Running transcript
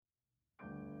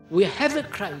we have a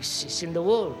crisis in the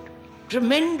world,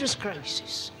 tremendous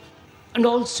crisis, and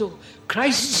also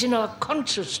crisis in our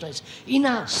consciousness, in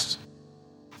us.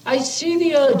 I see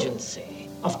the urgency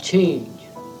of change,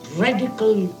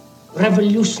 radical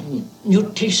revolution,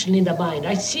 mutation in the mind.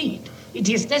 I see it. It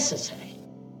is necessary.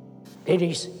 There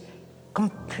is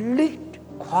complete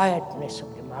quietness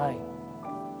of the mind,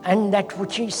 and that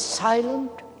which is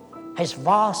silent has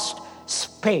vast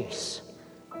space.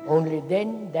 Only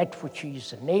then that which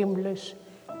is nameless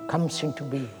comes into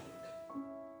being.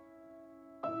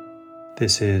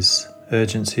 This is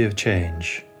Urgency of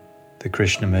Change, the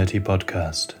Krishnamurti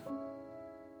podcast.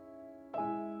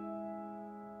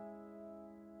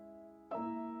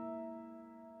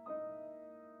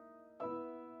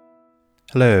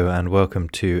 Hello and welcome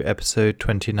to episode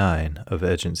 29 of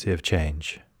Urgency of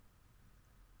Change.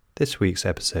 This week's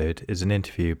episode is an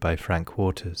interview by Frank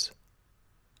Waters.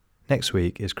 Next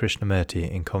week is Krishnamurti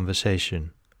in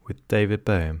conversation with David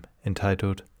Bohm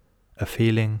entitled A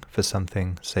Feeling for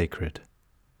Something Sacred.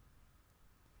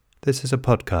 This is a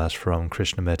podcast from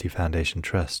Krishnamurti Foundation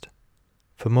Trust.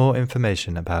 For more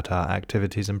information about our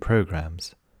activities and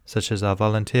programs, such as our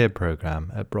volunteer program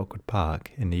at Brockwood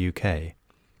Park in the UK,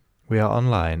 we are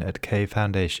online at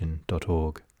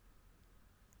kfoundation.org.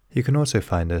 You can also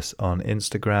find us on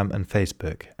Instagram and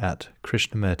Facebook at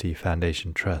Krishnamurti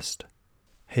Foundation Trust.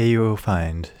 Here you will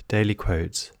find daily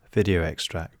quotes, video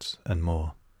extracts, and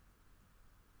more.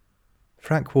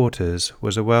 Frank Waters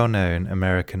was a well-known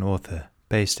American author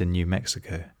based in New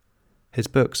Mexico. His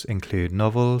books include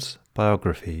novels,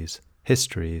 biographies,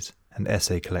 histories, and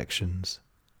essay collections.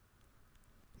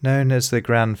 Known as the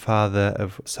grandfather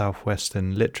of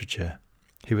Southwestern literature,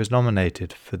 he was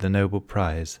nominated for the Nobel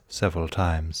Prize several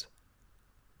times.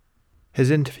 His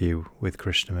interview with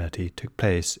Krishnamurti took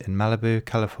place in Malibu,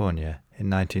 California in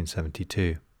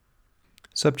 1972.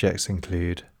 Subjects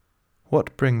include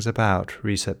what brings about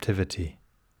receptivity,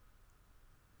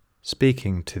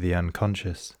 speaking to the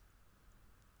unconscious,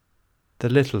 the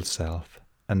little self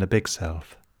and the big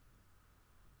self,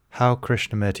 how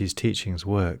Krishnamurti's teachings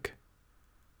work,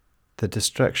 the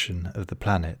destruction of the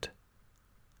planet,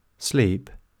 sleep,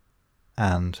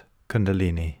 and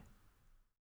Kundalini.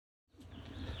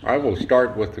 I will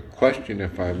start with the question,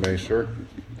 if I may, sir.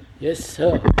 Yes,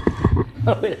 sir.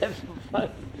 I will have some fun.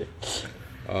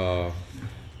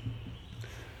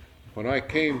 When I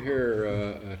came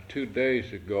here 2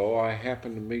 days ago, I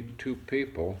happened to meet two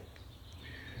people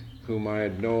whom I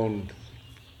had known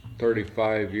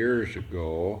 35 years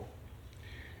ago,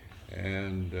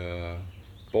 and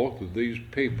both of these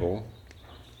people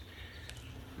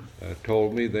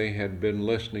told me they had been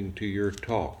listening to your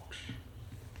talks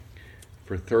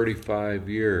for 35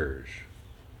 years.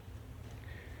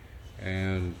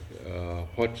 And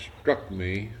what struck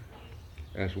me,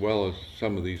 as well as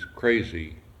some of these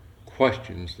crazy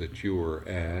questions that you were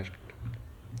asked,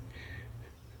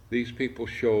 these people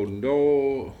show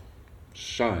no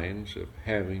signs of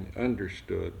having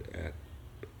understood at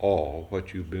all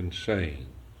what you've been saying.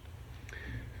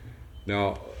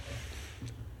 Now,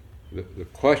 the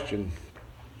question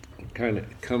that kind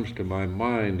of comes to my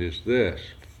mind is this.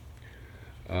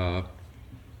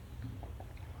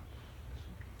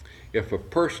 If a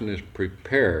person is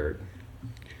prepared,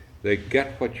 they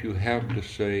get what you have to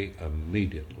say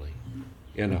immediately,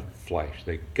 in a flash.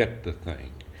 They get the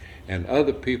thing. And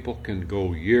other people can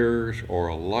go years or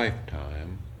a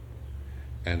lifetime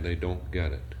and they don't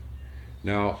get it.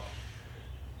 Now,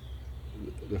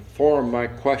 the form my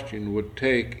question would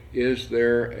take, is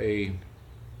there a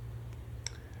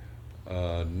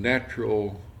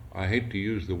natural, I hate to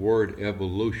use the word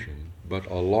evolution, but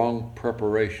a long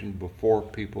preparation before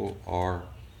people are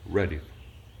ready?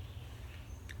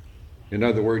 In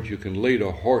other words, you can lead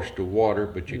a horse to water,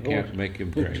 but you can't make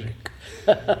him drink.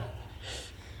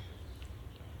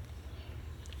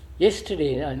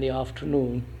 Yesterday in the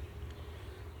afternoon,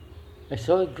 I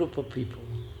saw a group of people,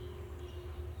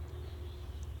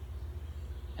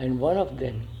 and one of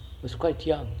them was quite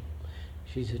young.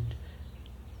 She's at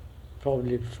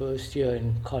probably first year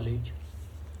in college.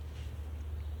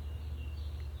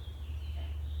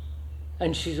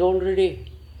 And she's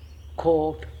already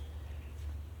caught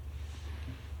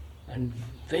and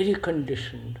very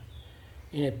conditioned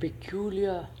in a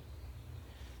peculiar,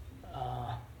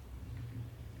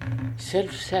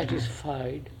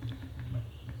 self-satisfied,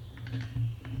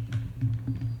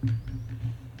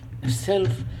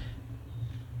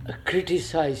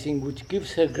 self-criticizing, which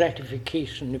gives her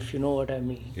gratification, if you know what I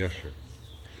mean. Yes, sir.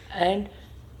 And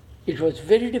it was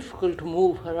very difficult to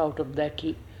move her out of that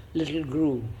little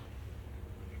groove.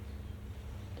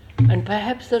 And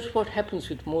perhaps that's what happens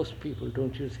with most people,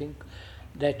 don't you think?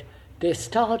 that they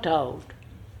start out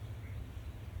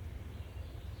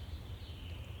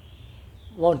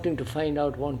wanting to find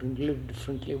out, wanting to live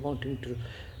differently, wanting to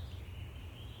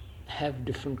have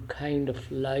different kind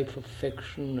of life,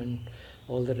 affection and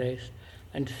all the rest,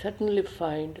 and suddenly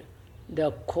find they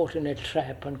are caught in a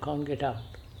trap and can't get out.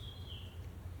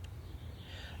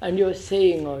 And you're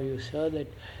saying, or you sir,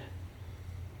 that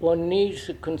one needs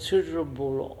a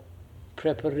considerable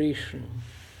preparation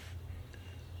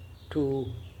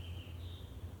to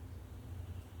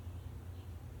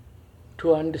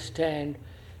understand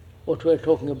what we're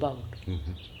talking about.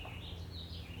 Mm-hmm.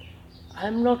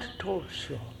 I'm not at all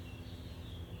sure.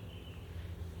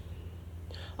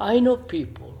 I know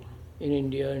people in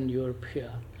India and Europe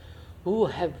here who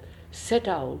have set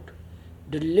out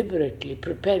deliberately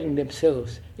preparing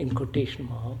themselves, in quotation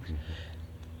marks,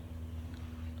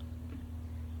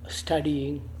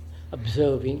 studying,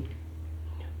 observing,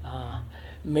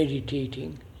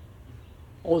 meditating,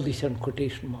 all these are in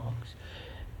quotation marks.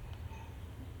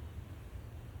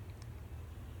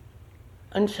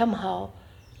 And somehow,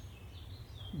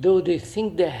 though they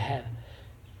think they have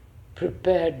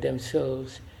prepared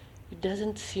themselves, it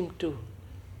doesn't seem to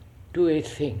do a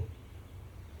thing.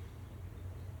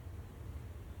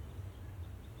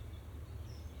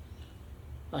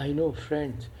 I know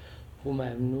friends whom I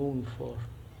have known for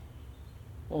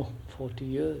 40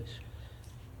 years.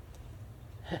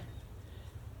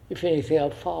 If anything,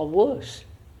 are far worse.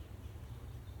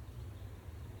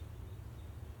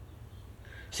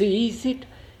 So is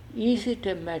it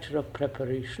a matter of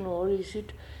preparation, or is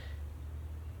it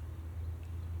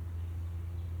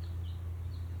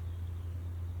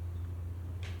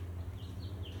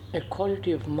a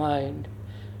quality of mind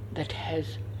that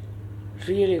has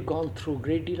really gone through a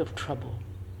great deal of trouble,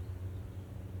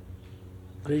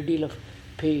 great deal of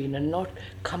pain, and not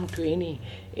come to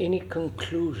any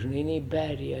conclusion, any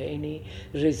barrier, any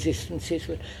resistance? Says,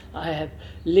 well, I have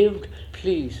lived,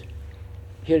 please,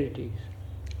 here it is.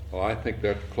 Well, I think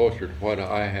that's closer to what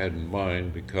I had in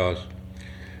mind, because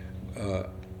I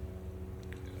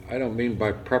don't mean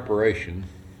by preparation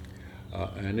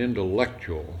an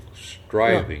intellectual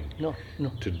striving No.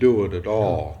 to do it at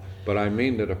all, but I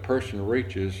mean that a person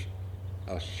reaches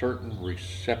a certain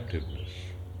receptiveness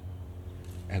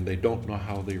and they don't know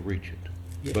how they reach it.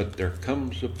 Yes. But there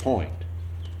comes a point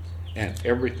and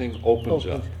everything opens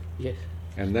up, Yes.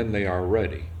 and then they are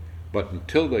ready. But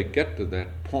until they get to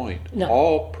that point, No.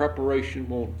 all preparation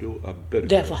won't do a bit of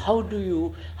Therefore,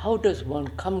 good. how does one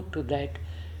come to that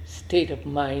state of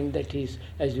mind that is,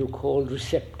 as you call,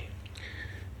 receptive?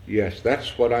 Yes,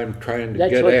 that's what I'm trying to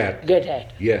That's get what at. Get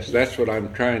at. Yes, that's what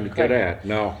I'm trying to get Correct. at.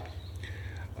 Now,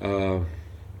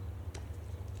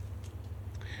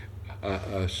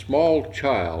 a small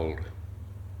child,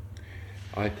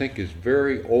 I think, is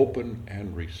very open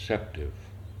and receptive.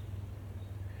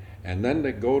 And then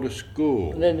they go to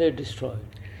school. And then they're destroyed.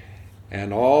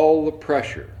 And all the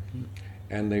pressure,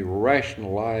 and they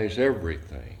rationalize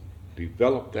everything,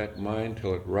 develop that mind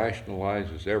till it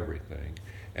rationalizes everything,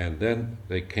 and then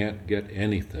they can't get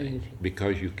anything.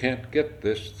 Because you can't get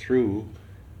this through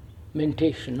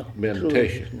Meditation. No.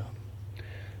 meditation. True, no.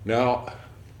 Now,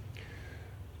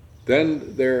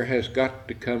 then there has got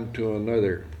to come to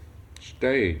another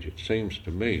stage, it seems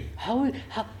to me. How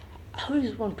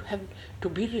is one to have to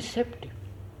be receptive?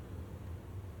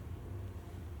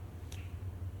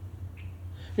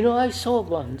 You know, I saw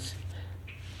once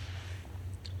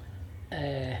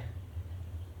a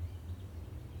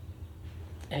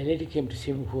lady came to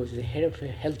see me who was the head of a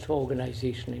health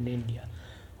organization in India,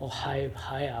 or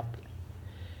high up.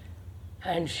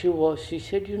 And she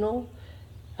said, you know,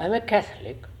 I'm a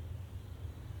Catholic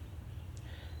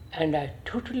and I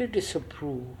totally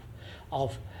disapprove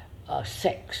of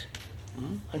sex.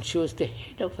 And she was the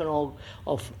head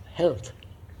of health.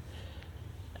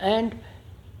 And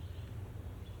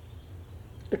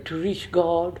to reach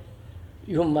God,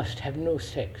 you must have no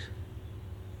sex.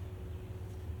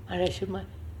 And I said,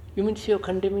 you mean you're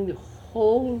condemning the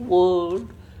whole world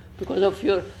because of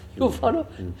you follow?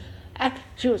 And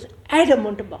she was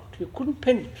adamant about it. You couldn't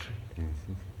penetrate.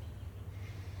 Mm-hmm.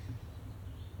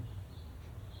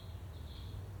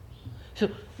 So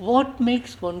what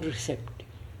makes one receptive?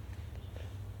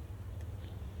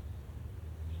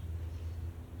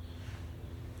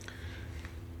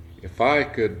 If I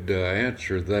could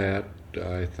answer that,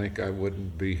 I think I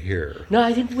wouldn't be here. No,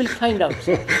 I think we'll find out.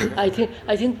 I think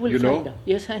we'll find out.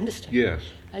 Yes, I understand. Yes.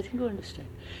 I think we understand.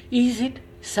 Is it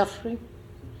suffering?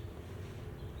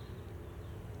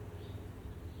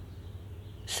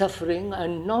 Suffering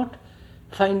and not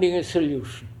finding a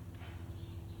solution.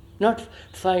 Not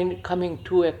coming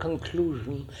to a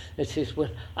conclusion that says,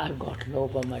 well, I've gotten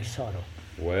over my sorrow.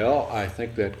 Well, I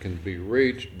think that can be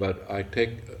reached, but I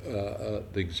take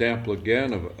the example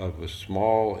again of a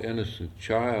small, innocent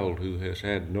child who has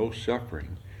had no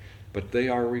suffering, but they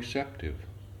are receptive,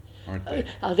 aren't they?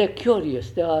 They're curious.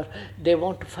 They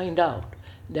want to find out.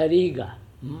 They're eager.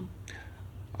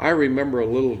 I remember a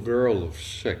little girl of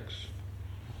 6,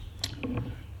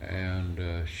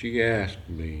 and she asked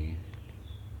me,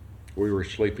 we were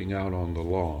sleeping out on the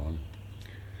lawn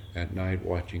at night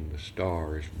watching the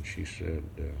stars, and she said,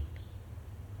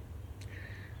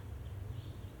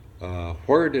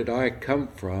 where did I come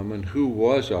from and who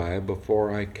was I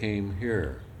before I came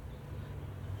here?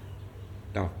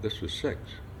 Now, this was 6.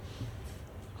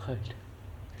 Right.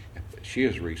 She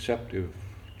is a receptive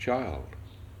child.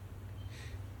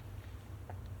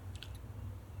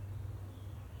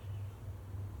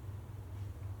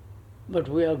 But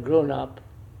we are grown up,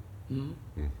 and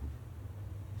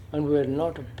we are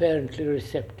not apparently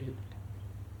receptive.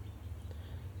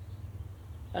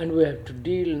 And we have to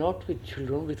deal not with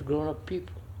children, with grown-up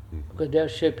people, because they are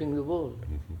shaping the world.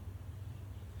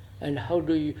 And how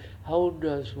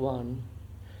does one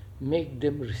make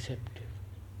them receptive?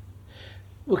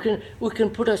 We can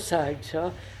put aside,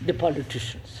 sir, the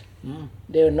politicians.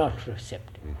 They are not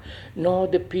receptive. Nor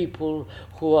the people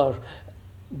who are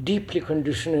deeply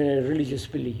conditioned in a religious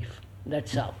belief.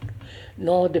 That's out.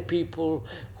 Nor the people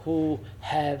who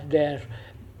have their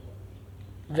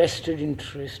vested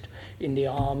interest in the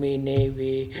army,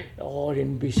 navy, or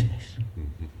in business.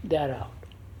 They are out.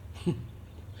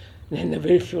 Then there are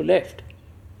very few left.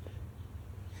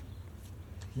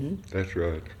 That's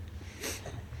right.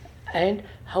 And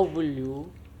how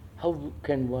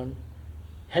can one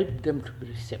help them to be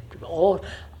receptive? Or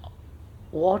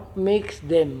what makes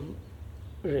them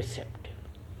receptive?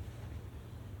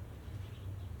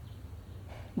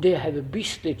 They have a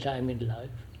beastly time in life.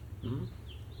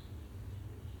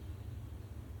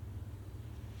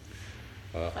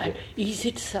 And is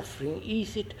it suffering?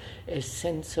 Is it a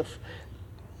sense of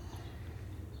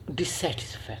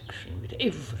dissatisfaction with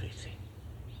everything?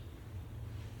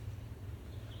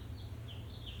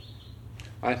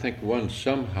 I think one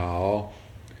somehow,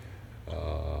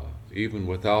 even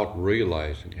without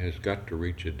realizing, has got to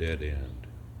reach a dead end.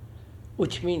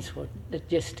 Which means what? That's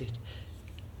just it.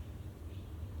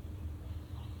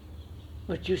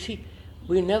 But you see,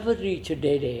 we never reach a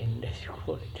dead end, as you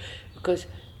call it, because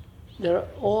there are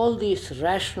all these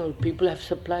rational people have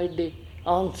supplied the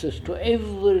answers to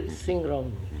everything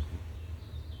around me.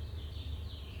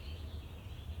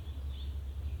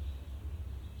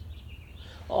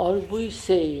 Are we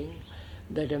saying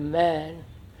that a man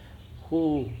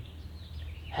who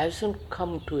hasn't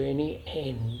come to any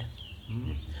end,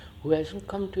 who hasn't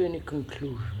come to any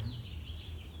conclusion,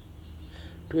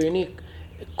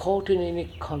 caught in any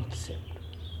concept,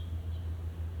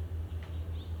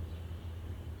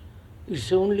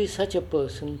 it's only such a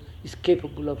person is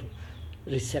capable of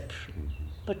reception?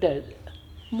 But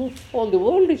all the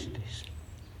world is this.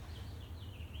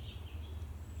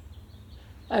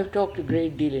 I've talked a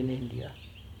great deal in India,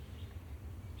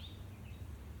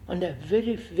 and there are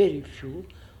very, very few,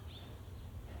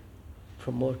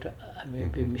 from what I may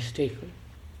be mistaken,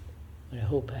 and I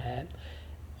hope I have,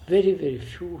 very, very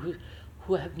few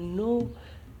who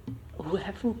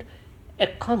haven't a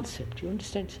concept, you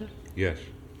understand, sir? Yes,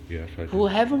 I do. Who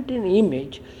haven't an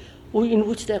image in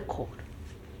which they're caught.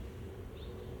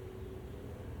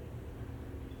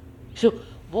 So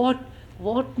what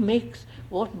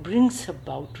brings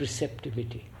about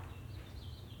receptivity?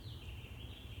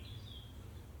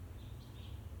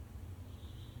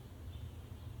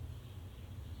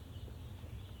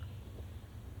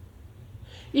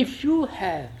 If you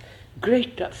have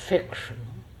great affection,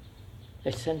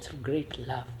 a sense of great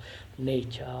love,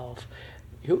 nature, of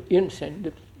you understand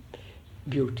the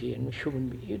beauty and human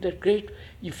being, that great.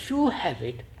 If you have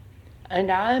it,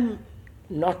 and I'm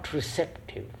not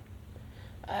receptive,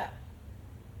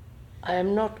 I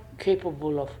am not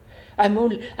capable of.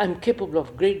 I'm capable of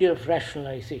a great deal of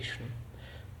rationalization.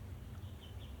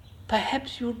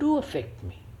 Perhaps you do affect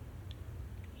me.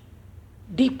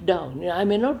 Deep down, I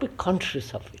may not be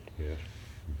conscious of it. Yes.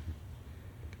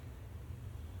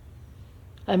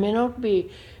 I may not be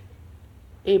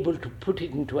able to put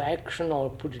it into action or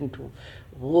put it into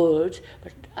words,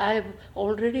 but I've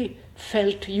already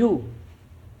felt you.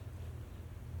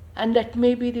 And that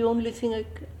may be the only thing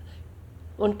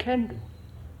one can do.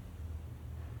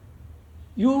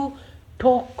 You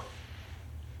talk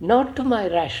not to my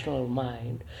rational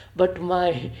mind, but to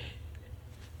my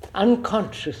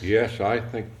unconscious. Yes, I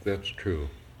think that's true.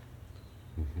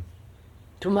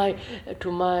 to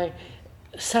my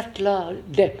subtler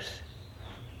depths.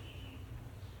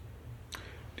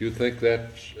 Do you think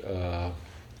that's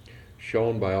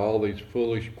shown by all these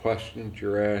foolish questions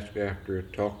you're asked after a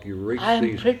talk? You reach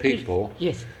these people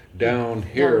down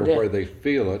here where they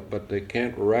feel it, but they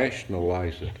can't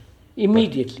rationalize it.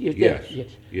 Immediately.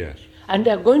 Yes. And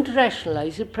they're going to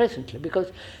rationalize it presently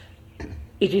because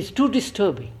it is too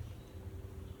disturbing.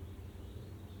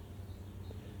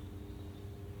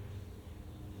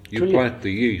 You plant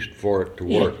the yeast for it to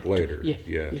work later.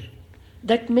 Yes.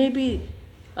 That may be,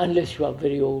 unless you are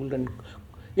very old and,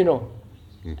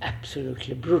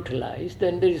 absolutely brutalized,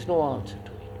 then there is no answer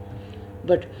to it.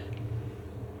 But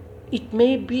it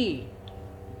may be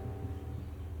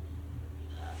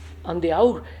on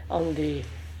the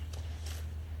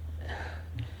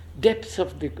depths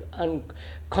of the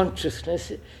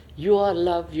unconsciousness, your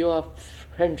love, your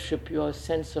friendship, your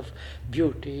sense of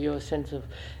beauty, your sense of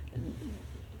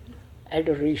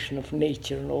adoration of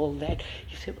nature and all that,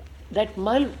 you say, that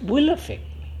will affect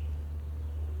me.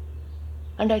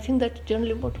 And I think that's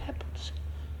generally what happens.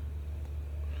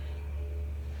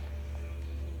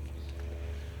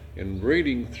 In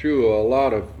reading through a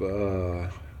lot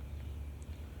of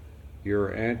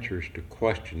your answers to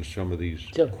questions, some of these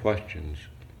questions,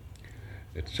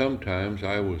 that sometimes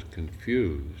I was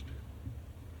confused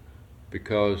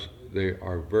because they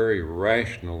are very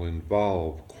rational,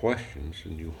 involved questions,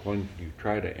 and when you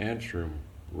try to answer them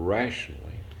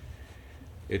rationally,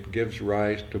 it gives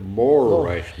rise to more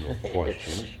rational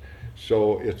questions.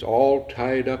 So it's all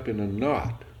tied up in a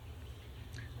knot.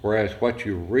 Whereas what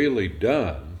you've really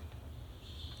done,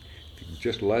 if you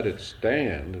just let it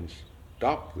stand and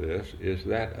stop this, is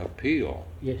that appeal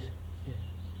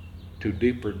to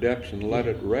deeper depths and let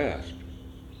it rest.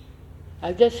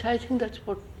 I think that's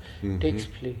what takes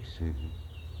place. Mm-hmm.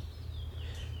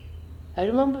 I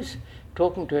remember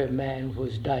talking to a man who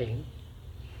was dying.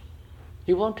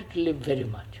 He wanted to live very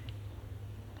much.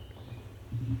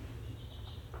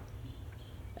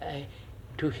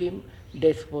 To him,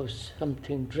 death was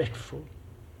something dreadful.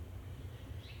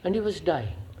 And he was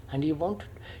dying. And he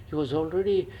was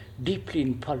already deeply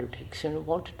in politics and he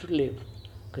wanted to live.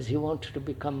 Because he wanted to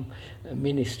become a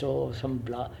minister or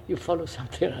you follow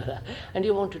something like that. And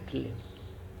he wanted to live.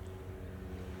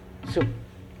 So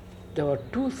there were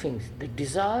two things, the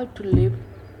desire to live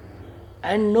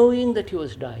and knowing that he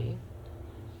was dying.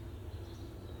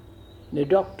 The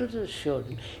doctors assured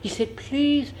him. He said,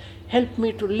 please help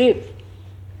me to live.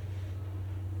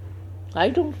 I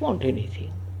don't want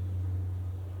anything.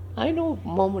 I know the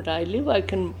moment I live, I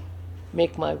can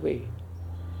make my way.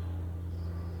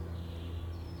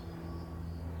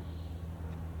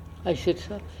 I said,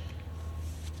 sir,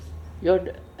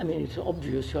 it's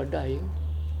obvious you're dying.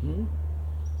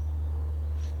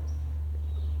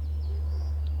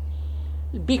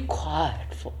 Be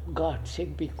quiet, for God's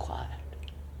sake, be quiet.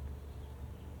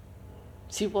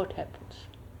 See what happens.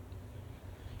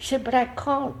 He said, but I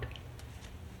can't.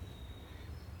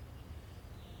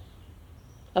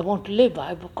 I want to live.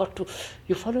 I've got to.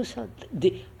 You follow, sir?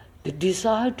 The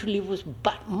desire to live was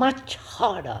much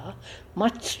harder,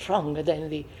 much stronger than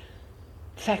the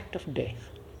fact of death.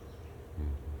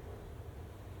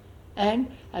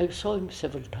 And I saw him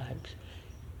several times.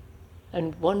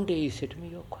 And one day he said to me,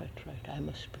 you're quite right, I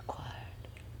must be quiet.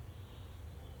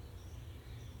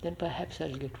 Then perhaps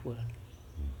I'll get well.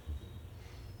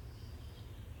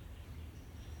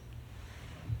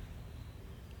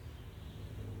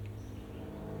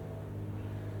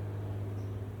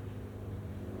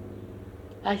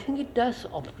 I think it does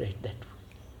operate that way.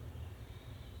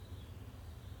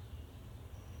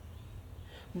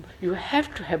 You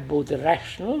have to have both the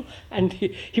rational and,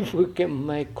 if we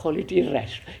might call it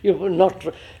irrational, you will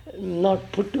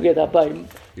not put together by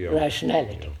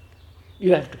rationality.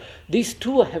 You have to. These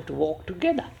two have to walk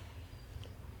together.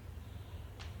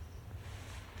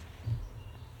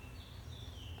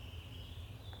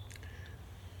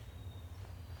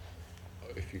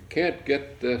 If you can't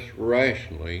get this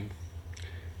rationally,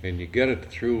 and you get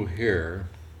it through here,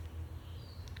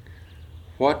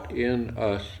 what in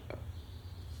us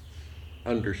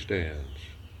understands?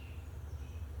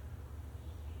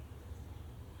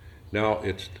 Now,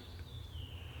 it's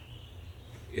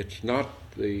not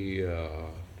the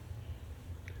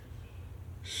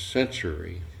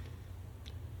sensory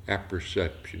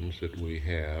apperceptions that we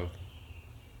have.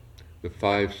 The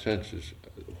five senses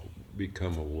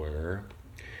become aware,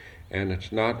 and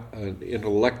it's not an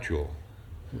intellectual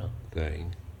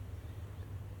thing.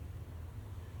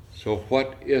 So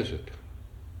what is it?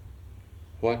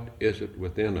 What is it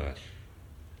within us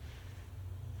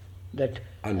that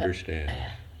understands?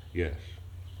 Yes.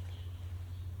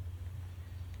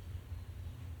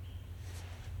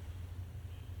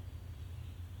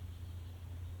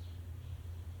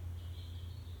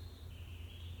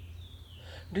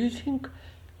 Do you think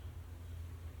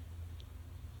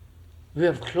we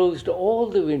have closed all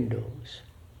the windows?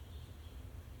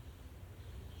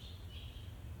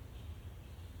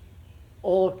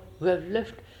 Or we have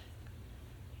left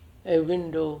a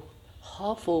window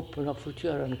half open of which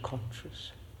you are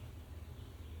unconscious.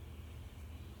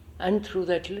 And through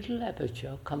that little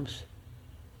aperture comes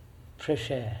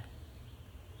fresh air.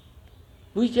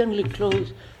 We generally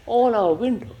close all our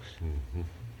windows. Mm-hmm.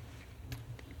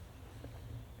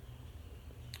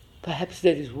 Perhaps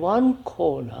there is one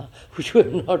corner which we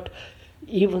have not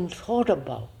even thought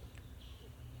about.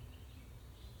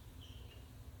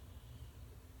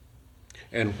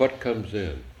 And what comes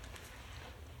in?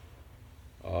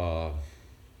 The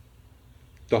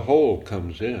whole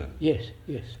comes in. Yes,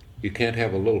 yes. You can't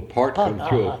have a little part come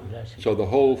through. That's it. So the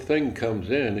whole thing comes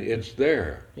in, it's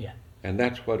there. Yeah, And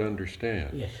that's what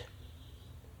understands. yes.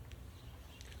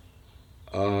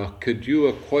 Could you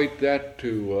equate that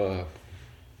to,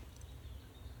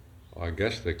 I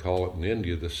guess they call it in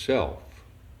India, the self?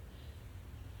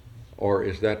 Or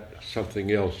is that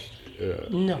something else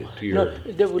No, to your... no,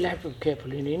 they will have to be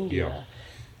careful in India,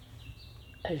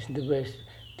 as in the West.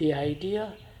 The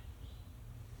idea,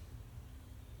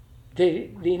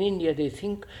 in India they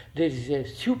think there is a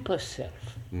super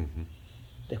self, Mm-hmm.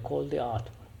 they call the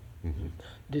Atma, Mm-hmm.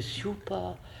 the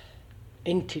super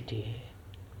entity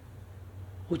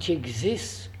which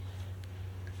exists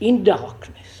in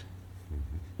darkness.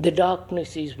 The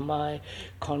darkness is my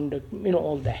conduct,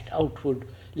 all that, outward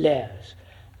layers.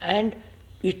 And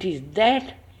it is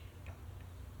that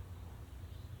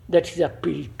is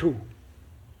appealed to.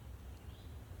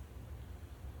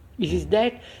 It is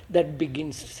that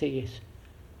begins to say yes.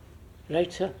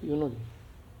 Right, sir? You know.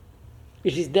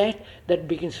 It is that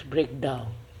begins to break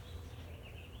down.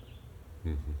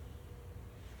 Mm-hmm.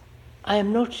 I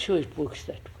am not sure it works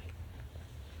that way.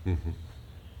 Mm-hmm.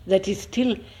 That is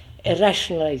still a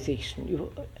rationalization.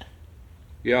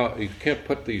 Yeah, you can't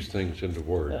put these things into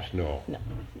words, no. No.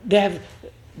 They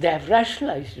have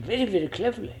rationalized it very, very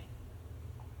cleverly.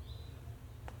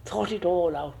 Thought it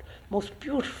all out most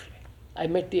beautifully. I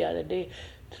met the other day,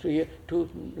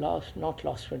 not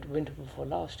last winter, winter before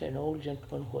last, an old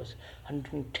gentleman who was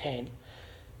 110.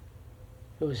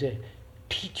 He was a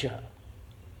teacher,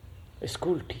 a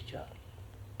school teacher,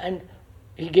 and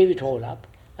he gave it all up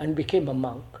and became a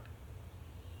monk.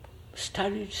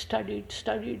 Studied,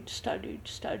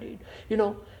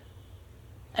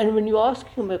 and when you ask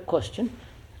him a question,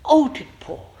 out it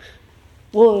pours.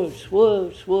 Words.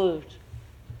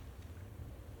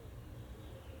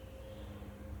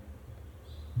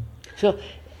 So,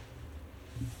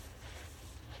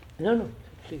 no,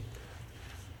 please.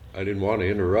 I didn't want to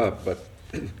interrupt, but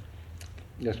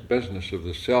this business of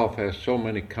the self has so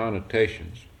many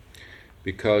connotations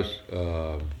because,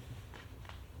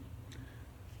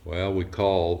 we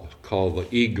call the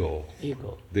ego.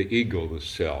 The ego the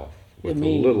self, with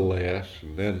the little s,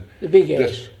 and then the big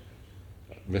this S.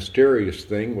 mysterious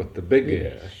thing with the big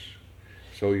S.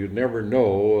 So you never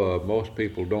know, most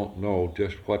people don't know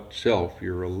just what self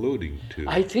you're alluding to.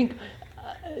 I think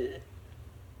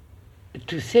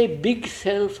to say big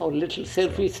self or little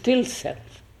self is still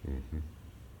self. Mm-hmm.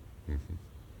 Mm-hmm.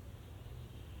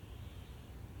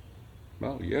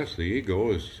 Well, yes, the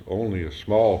ego is only a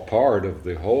small part of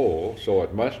the whole, so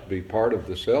it must be part of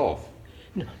the self.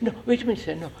 No, wait a minute,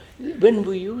 sir, no. When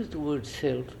we use the word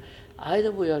self,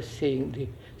 either we are saying the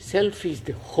self is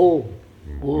the whole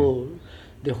world,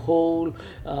 the whole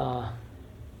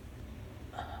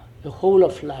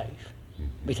of life,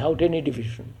 without any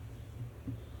division.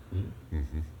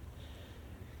 Mm-hmm.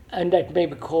 And that may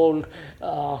be called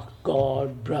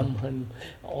God, Brahman,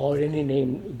 or any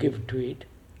name you give to it,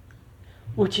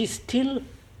 which is still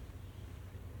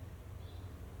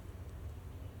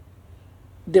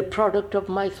the product of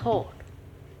my thought.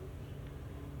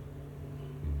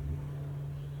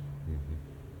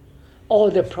 Or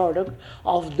the product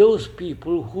of those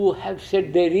people who have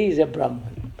said there is a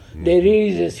Brahman, there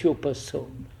is a super soul.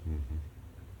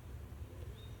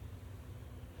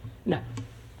 Now,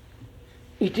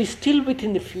 it is still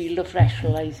within the field of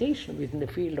rationalization, within the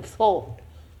field of thought.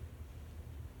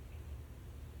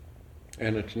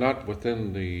 And it's not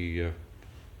within the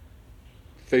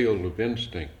field of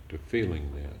instinct, of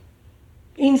feeling then.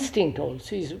 Instinct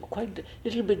also is quite a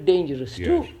little bit dangerous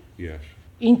too. Yes.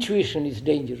 Intuition is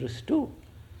dangerous too.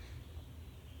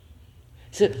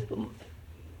 So,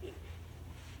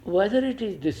 whether it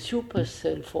is the super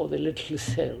self or the little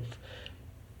self,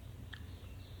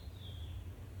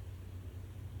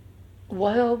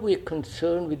 why are we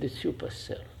concerned with the super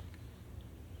self?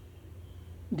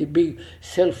 The big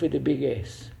self with the big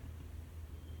S.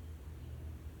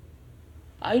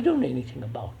 I don't know anything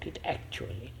about it,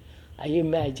 actually. I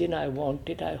imagine, I want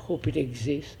it, I hope it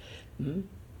exists.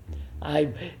 I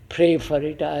pray for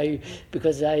it,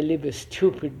 because I live a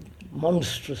stupid,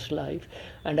 monstrous life,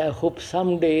 and I hope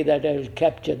someday that I will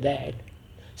capture that.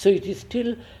 So it is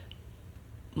still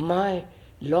my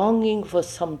longing for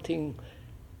something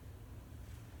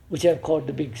which I've called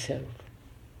the big self.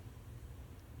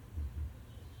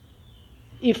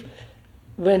 If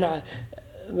when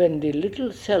the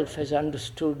little self has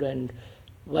understood and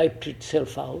wiped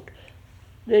itself out,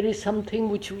 there is something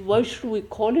which, why should we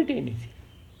call it anything?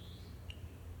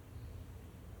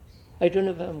 I don't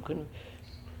know if I'm going to...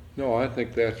 No, I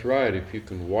think that's right. If you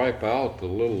can wipe out the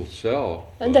little self...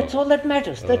 And that's all that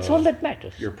matters. That's all that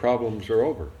matters. Your problems are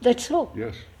over. That's all.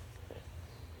 Yes.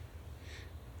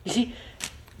 You see,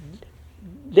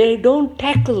 they don't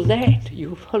tackle that,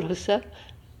 you follow, sir?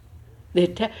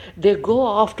 They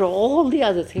go after all the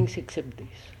other things except this.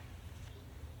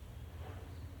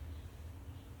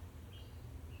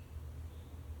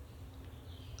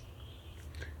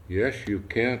 Yes, you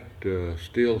can't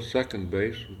steal second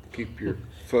base and keep your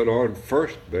foot on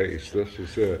first base. This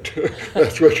is it.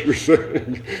 That's what you're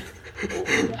saying.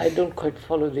 I don't quite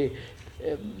follow the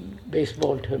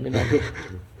baseball terminology.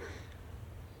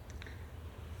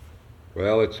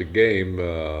 Well, it's a game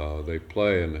they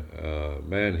play, and a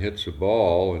man hits a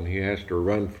ball, and he has to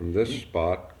run from this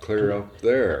spot clear up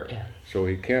there. Yeah. So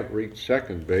he can't reach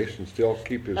second base and still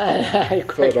keep his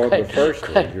foot on the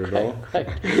first one, you know?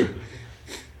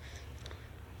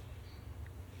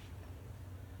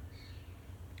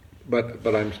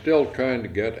 But I'm still trying to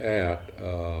get at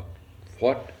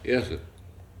what is it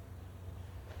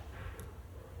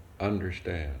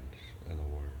understands in a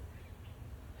word?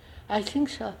 I think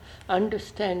so.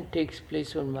 Understand takes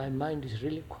place when my mind is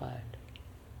really quiet.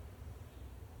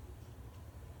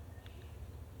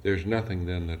 There's nothing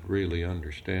then that really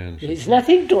understands. There's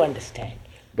nothing to understand.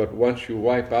 But once you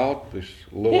wipe out this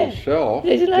little self,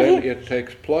 there's then nothing. it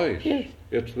takes place. Yes.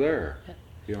 It's there.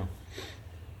 Yeah.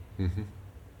 Mm-hmm.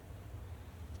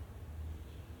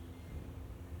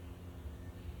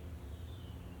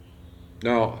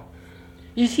 Now,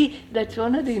 You see, that's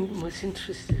one of the most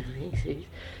interesting things is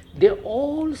they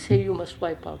all say you must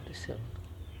wipe out the self.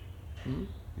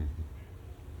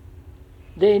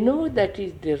 They know that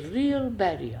is the real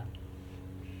barrier.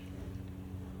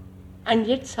 And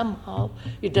yet somehow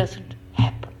it doesn't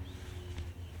happen.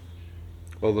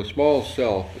 well, the small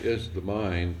self is the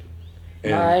mind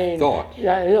and thought.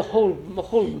 Yeah, the whole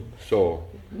So,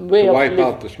 way to of wipe living.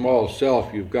 out the small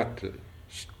self, you've got to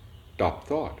stop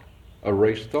thought,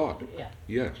 erase thought. Yeah.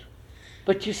 Yes.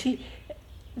 But you see,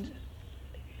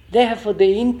 therefore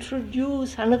they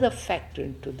introduce another factor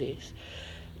into this.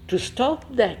 To stop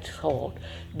that thought,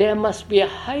 there must be a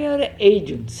higher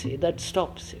agency that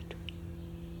stops it.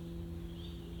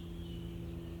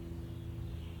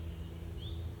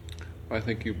 I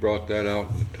think you brought that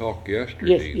out in the talk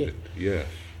yesterday. Yes. Yes.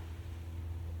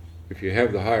 If you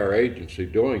have the higher agency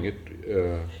doing it,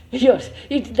 Yes,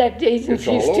 that agency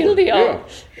all is still over. the Yeah,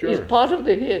 sure. is part of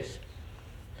the yes.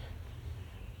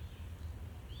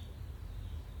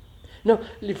 Now,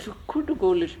 if you could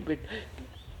go a little bit,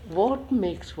 what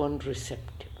makes one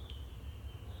receptive?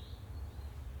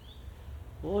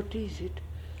 What is it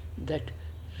that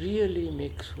really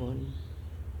makes one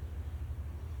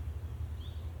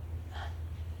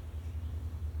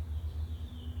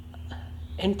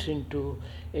enter into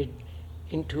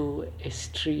a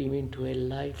stream, into a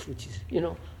life which is,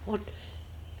 what?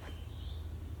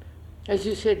 As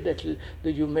you said that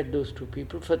you met those two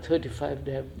people, for 35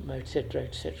 they have,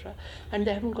 etc., and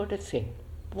they haven't got a thing.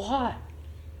 Why?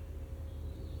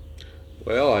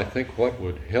 well, I think what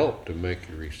would help to make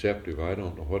you receptive, I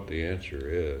don't know what the answer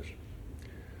is,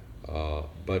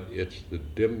 but it's the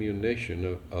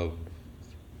diminution of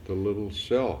the little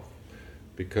self,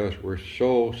 because we're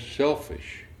so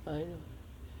selfish, I know.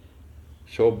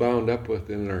 so bound up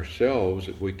within ourselves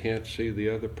that we can't see the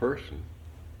other person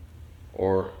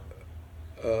or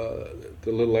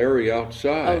the little area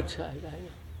outside. Outside, I know.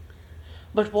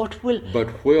 But what will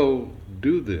But we'll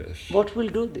do this.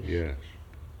 do this? Yes.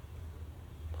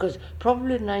 Because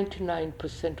probably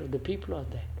 99% of the people are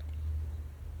that.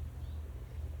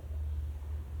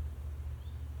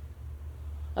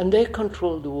 And they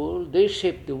control the world, they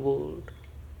shape the world.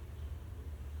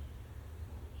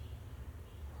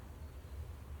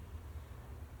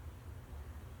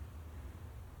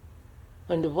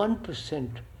 And the 1%,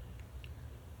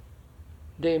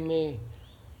 they may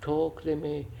talk, they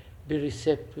may be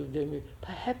receptive,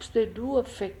 perhaps they do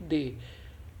affect the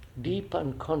deep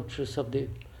unconscious of the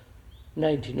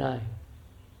 99.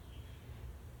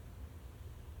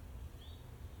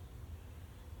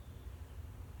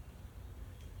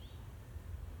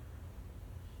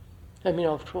 I mean,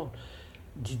 after all,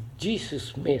 the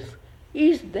Jesus myth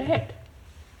is that.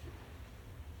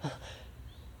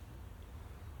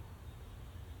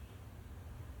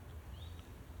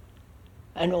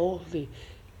 And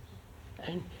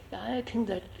I think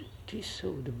that it is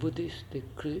so. The Buddhists, the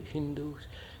Hindus,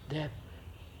 they have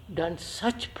done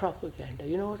such propaganda.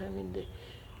 You know what I mean?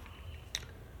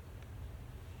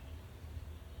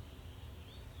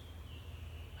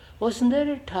 Wasn't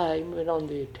there a time when on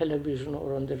the television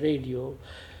or on the radio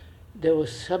there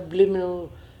was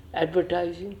subliminal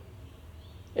advertising,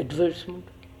 advertisement,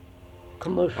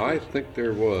 commercials? I think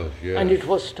there was, yes. And it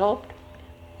was stopped?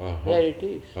 Uh-huh. There it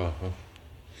is. Uh-huh.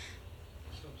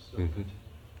 Mm-hmm.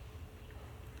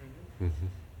 Mm-hmm.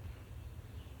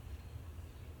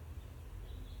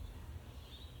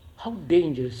 How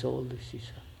dangerous all this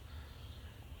is.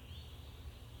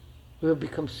 We have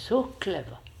become so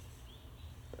clever.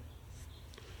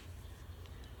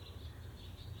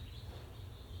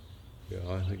 Yeah,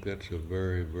 I think that's a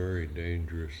very, very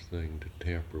dangerous thing to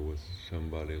tamper with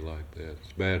somebody like that.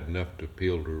 It's bad enough to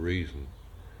appeal to reason.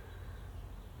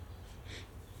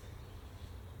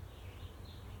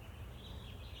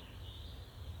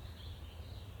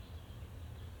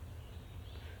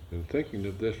 And thinking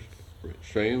of this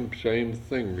same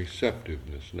thing,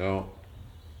 receptiveness. Now,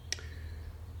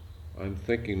 I'm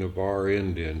thinking of our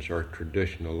Indians, our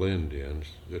traditional Indians,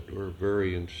 that were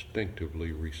very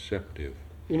instinctively receptive.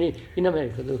 In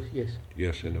America, though, yes.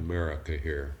 Yes, in America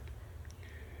here.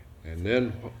 And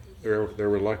then they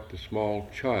were like the small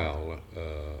child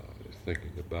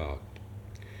thinking about.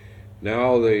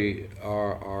 Now they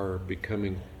are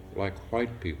becoming like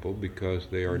white people because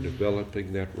they are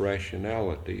developing that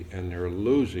rationality and they're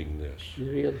losing this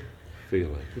Real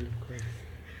feeling.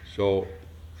 So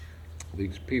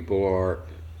these people are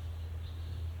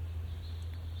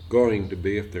going to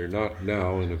be, if they're not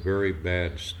now, in a very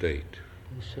bad state.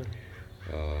 Yes, sir.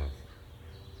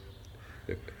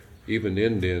 Even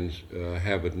Indians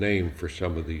have a name for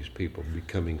some of these people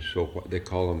becoming so, they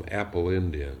call them Apple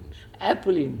Indians.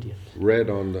 Apple Indians. Red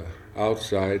on the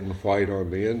outside and white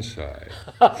on the inside.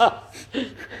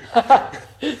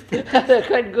 They're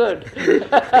quite good.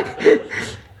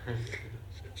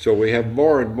 So we have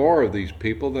more and more of these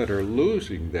people that are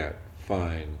losing that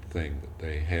fine thing that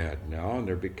they had now, and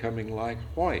they're becoming like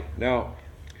white. Now,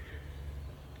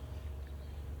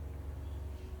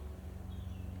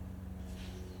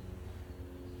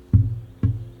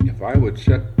 if I would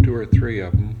set 2 or 3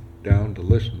 of them down to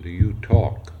listen to you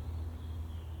talk,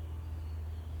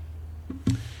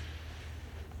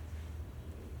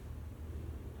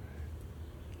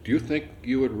 do you think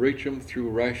you would reach them through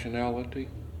rationality?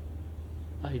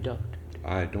 I doubt it.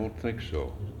 I don't think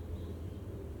so.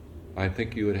 I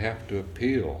think you would have to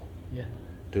appeal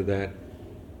to that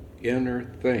inner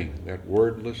thing, that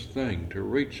wordless thing, to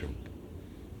reach them.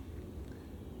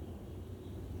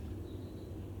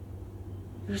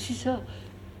 You see, sir,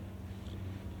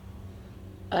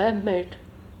 I have met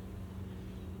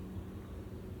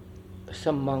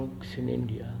some monks in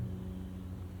India.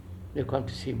 They come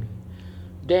to see me.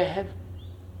 They have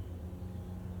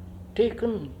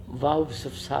taken vows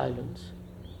of silence,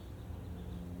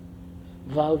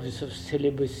 vows of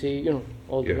celibacy,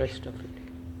 all the rest of it.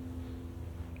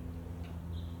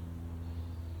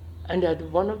 And are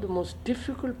one of the most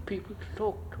difficult people to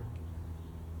talk to.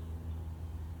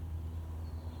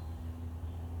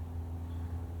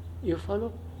 You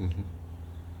follow? Mm-hmm.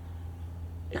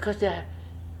 Because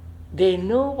they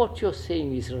know what you're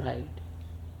saying is right.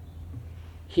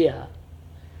 Here,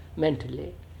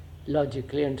 mentally,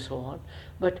 logically, and so on.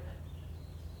 But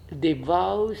the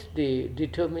vows, the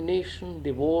determination,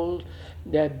 the wall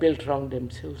they have built around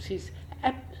themselves is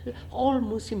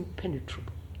almost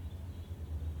impenetrable.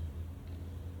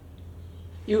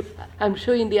 I'm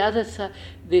showing the other side,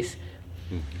 the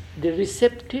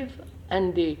receptive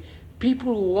and the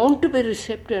people who want to be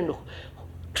receptive and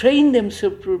train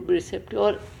themselves to be receptive,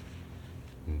 or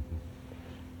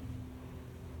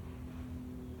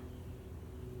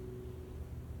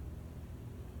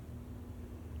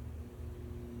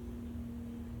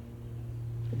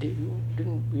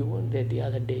you weren't there the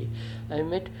other day. I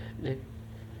met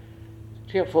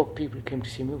 3 or 4 people came to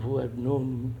see me who had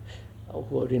known, who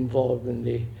were involved in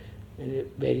the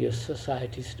various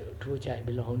societies to which I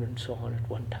belonged and so on at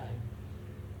one time.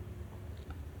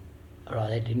 Or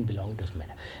rather, I didn't belong, doesn't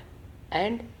matter.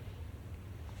 And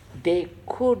they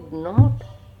could not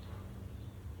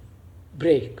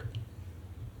break.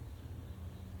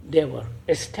 They were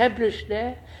established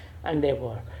there and they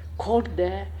were caught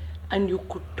there, and you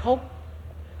could talk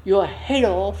your head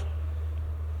off,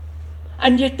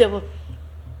 and yet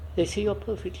they say, you're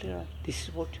perfectly right. This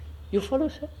is what You follow,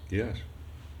 sir? Yes.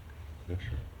 Yes,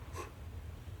 sir.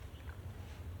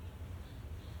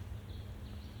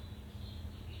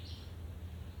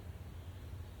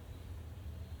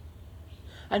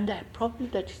 And probably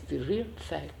that is the real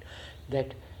fact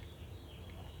that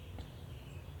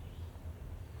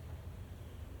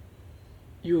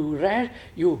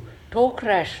you talk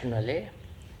rationally,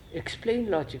 explain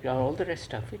logic and all the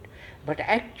rest of it, but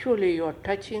actually you are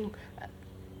touching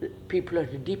people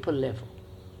at a deeper level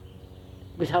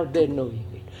without their knowing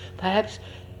it. Perhaps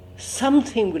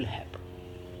something will happen,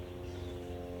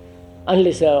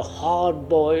 unless they are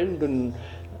hard-boiled and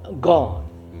gone.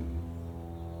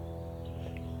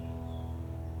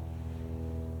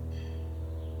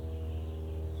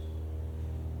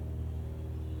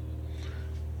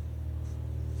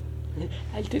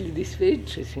 I'll tell you this very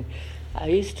interesting. I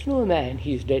used to know a man,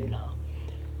 he's dead now,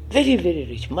 very, very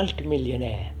rich,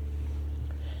 multimillionaire.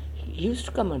 He used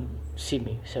to come and see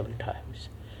me several times.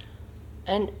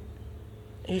 And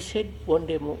he said one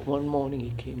morning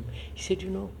he came, he said,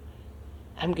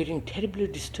 I'm getting terribly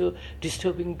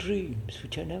disturbing dreams,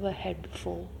 which I never had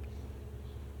before.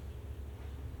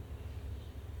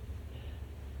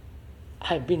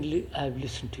 I've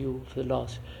listened to you for the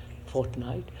last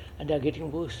fortnight, and they're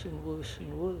getting worse and worse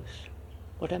and worse.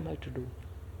 What am I to do?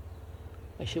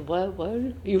 I said,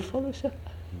 why you follow, sir?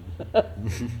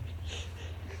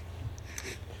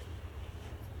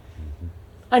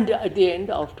 And at the end,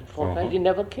 after fortnight, he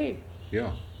never came.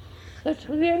 Yeah. That's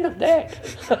the end of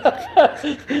that.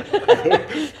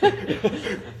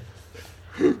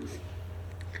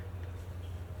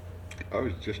 I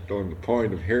was just on the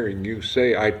point of hearing you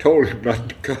say, I told him not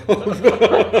to come.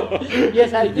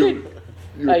 Yes, I did.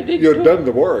 I did. You've done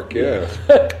the work, yes.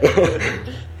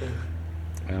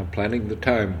 I'm planning the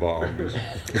time bomb.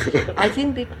 I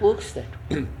think it works that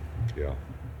way. Yeah.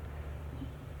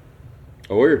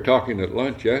 Oh, we were talking at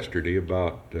lunch yesterday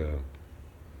about the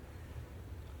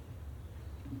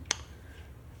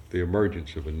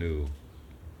emergence of a new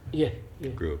Yeah.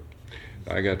 group.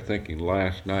 I got thinking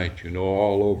last night,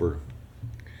 all over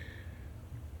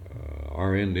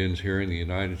our Indians here in the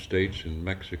United States and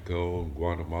Mexico and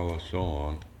Guatemala, so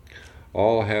on,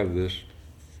 all have this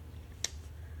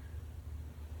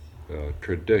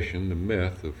tradition, the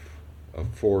myth of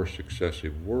four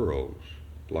successive worlds,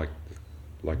 like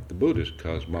the Buddhist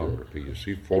cosmography. You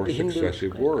see four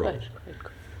successive worlds. Quite.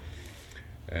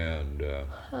 And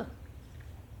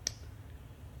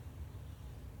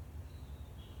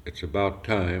it's about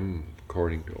time,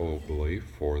 according to old belief,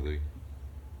 for the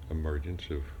emergence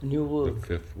of New world. the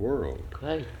fifth world.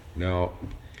 Right. Now,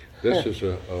 this is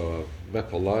a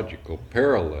mythological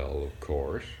parallel, of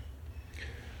course,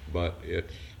 but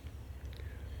it's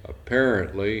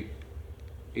apparently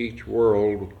each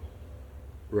world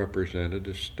represented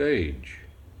a stage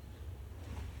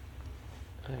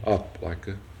up like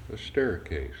a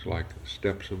staircase, like the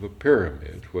steps of a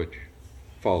pyramid, which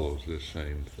follows this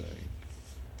same thing.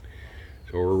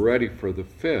 So we're ready for the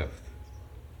fifth.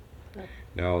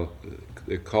 Now,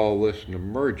 they call this an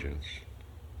emergence.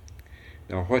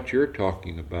 Now, what you're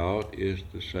talking about is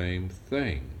the same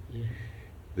thing. Yeah.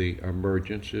 The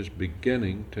emergence is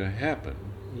beginning to happen.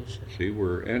 Yes, sir. See,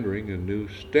 we're entering a new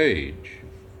stage.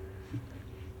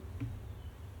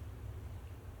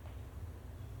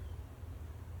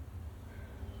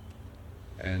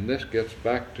 And this gets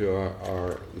back to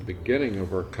the beginning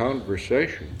of our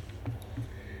conversation.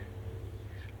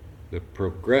 The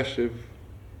progressive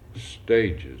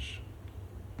stages.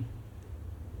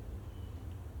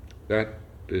 That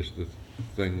is the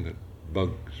thing that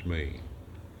bugs me.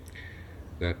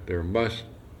 That there must,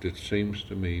 it seems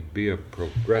to me, be a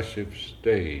progressive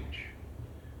stage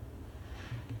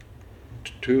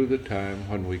to the time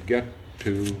when we get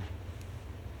to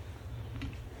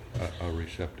a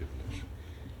receptiveness.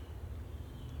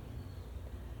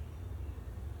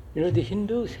 The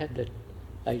Hindus have that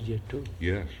idea too.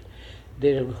 Yes.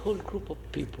 There are a whole group of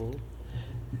people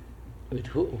with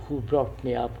who brought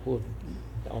me up, who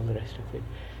all the rest of it.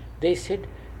 They said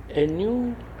a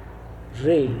new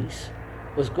race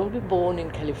was going to be born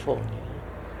in California.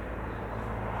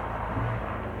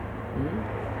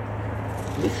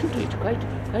 Listen to it, quite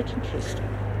interesting.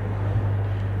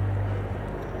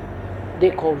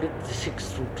 They called it the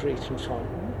sixth root race and so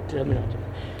on, terminology.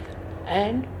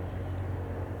 And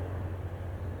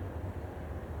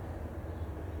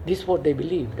this is what they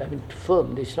believed. I mean,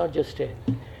 firm. It's not just a.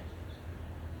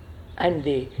 And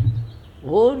the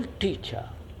world teacher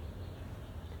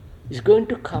is going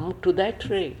to come to that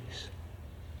race.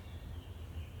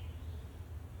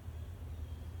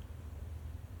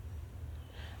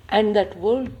 And that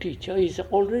world teacher is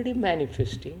already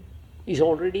manifesting is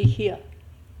already here.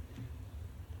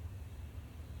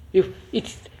 You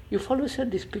follow, sir,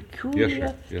 this peculiar... Yes,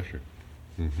 sir. Yes, sir.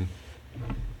 Mm-hmm.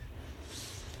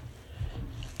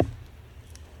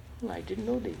 I didn't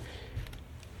know this.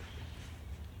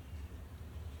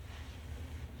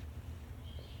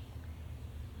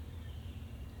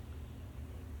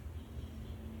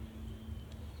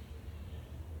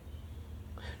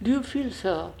 Do you feel,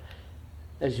 sir,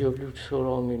 as you have lived so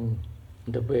long in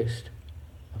the west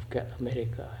of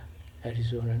America,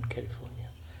 Arizona and California,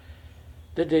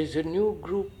 that there is a new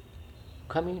group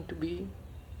coming into being?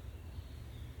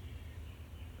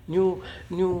 New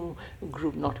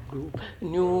group, not group,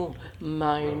 new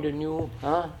mind, new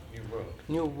Oh,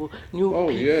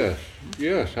 people.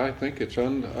 yes, I think it's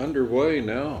underway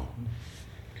now.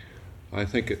 I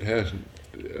think it hasn't,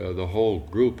 the whole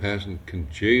group hasn't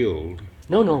congealed.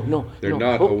 No. They're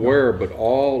not aware, but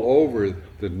all over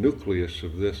the nucleus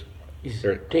of this,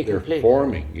 they're place.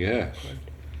 forming, yes. Right.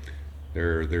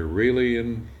 They're really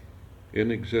in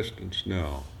existence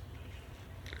now.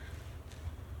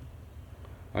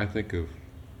 I think of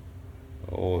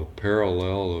a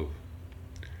parallel of,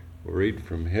 read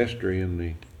from history in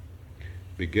the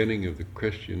beginning of the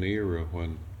Christian era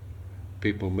when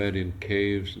people met in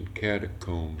caves and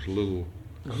catacombs, little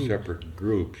separate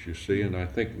groups, you see, and I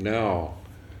think now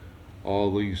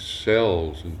all these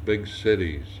cells in big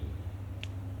cities,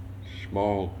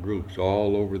 small groups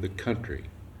all over the country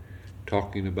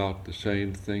talking about the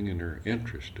same thing and are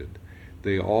interested.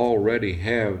 They already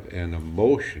have an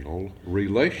emotional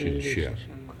relationship.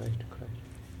 Correct.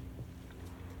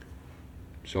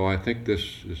 So I think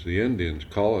this, as the Indians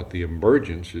call it, the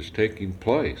emergence is taking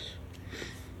place.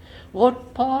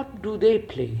 What part do they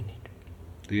play in it?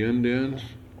 The Indians?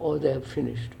 Or they have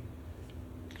finished?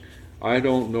 I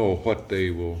don't know what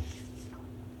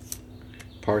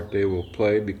part they will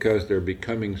play, because they're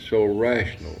becoming so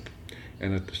rational.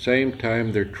 And at the same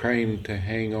time, they're trying to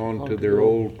hang on to their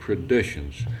old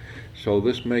traditions. So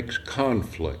this makes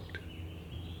conflict.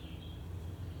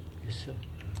 Yes, sir.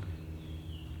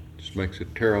 This makes a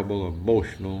terrible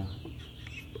emotional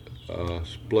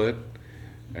split,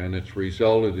 and it's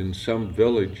resulted in some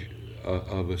village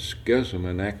of a schism,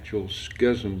 an actual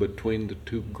schism between the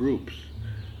two groups.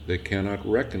 They cannot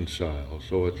reconcile,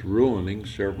 so it's ruining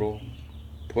several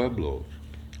pueblos,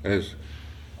 as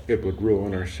it would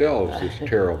ruin ourselves, this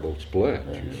terrible split,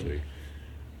 you see.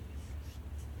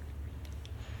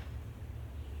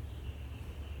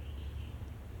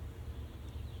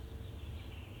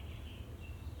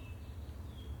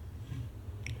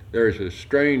 There's a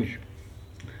strange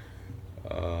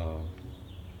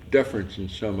difference in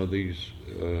some of these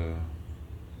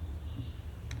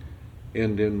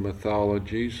Indian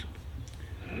mythologies,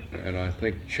 and I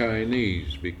think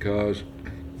Chinese, because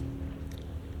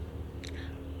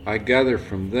I gather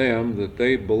from them that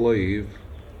they believe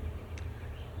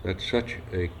that such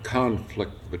a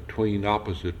conflict between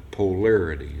opposite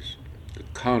polarities, the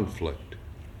conflict,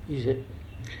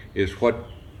 is what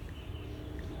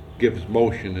gives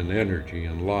motion and energy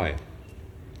in life.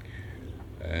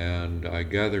 And I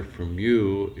gather from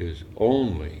you is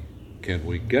only can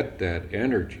we get that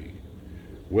energy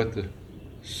with the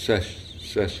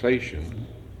cessation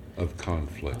of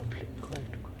conflict.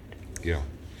 Yeah.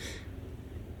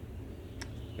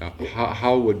 Now,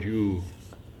 how would you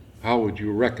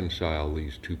reconcile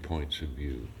these 2 points of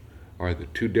view? Are the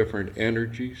two different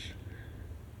energies?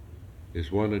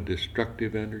 Is one a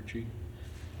destructive energy?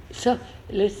 So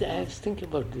I was thinking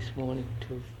about this morning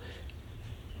too.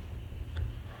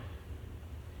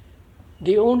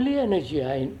 The only energy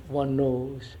one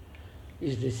knows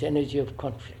is this energy of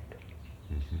conflict.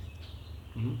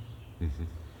 Mm-hmm.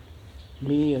 Mm-hmm.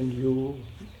 Me and you,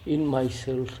 in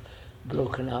myself,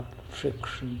 broken up,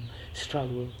 friction,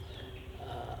 struggle,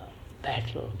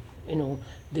 battle.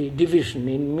 The division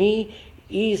in me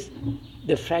is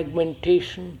the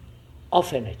fragmentation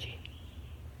of energy.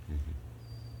 Mm-hmm.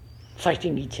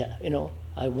 Fighting each other,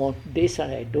 I want this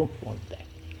and I don't want that.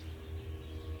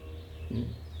 Mm.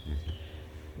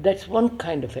 That's one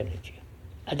kind of energy.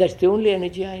 And that's the only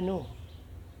energy I know.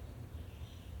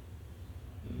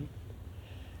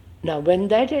 Now, when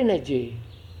that energy,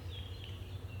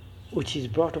 which is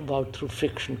brought about through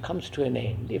friction, comes to an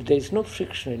end, if there is no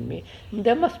friction in me,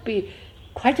 there must be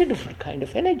quite a different kind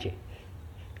of energy.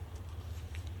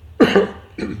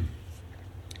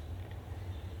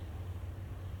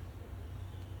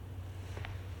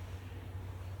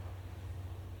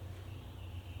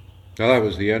 Now that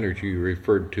was the energy you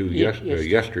referred to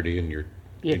yesterday in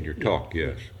your talk,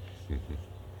 yes. Mm-hmm.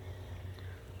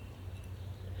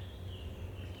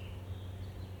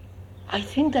 I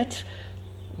think that's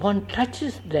one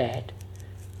touches that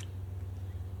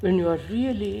when you are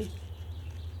really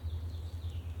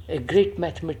a great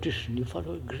mathematician, you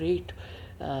follow a great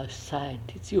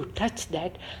scientist, you touch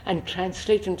that and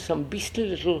translate into some beastly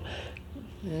little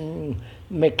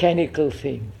mechanical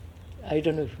thing. I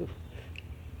don't know if you,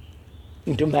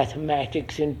 into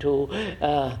mathematics, into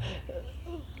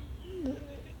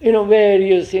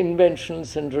various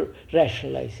inventions and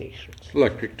rationalizations.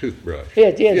 Electric toothbrush.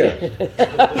 Yes. Yes.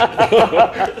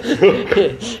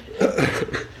 Yes.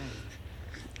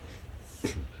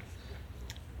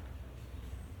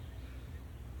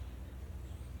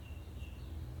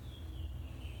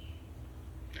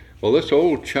 Well, this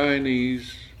old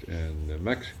Chinese and the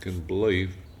Mexican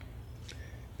belief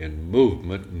in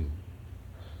movement,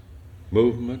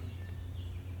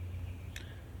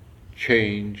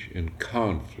 change, and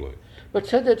conflict. But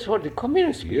sir, that's what the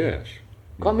communists believe. Yes.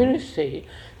 Communists say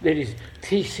there is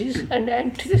thesis and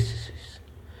antithesis.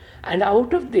 And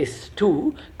out of this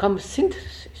two comes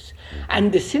synthesis.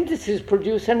 And the synthesis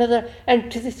produces another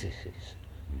antithesis.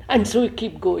 And so we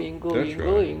keep going, That's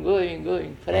right.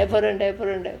 going, forever and ever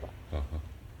and ever. Uh-huh.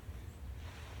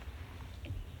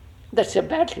 That's a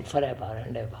battle forever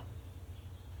and ever.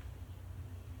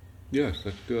 Yes,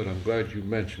 that's good. I'm glad you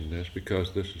mentioned this,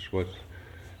 because this is what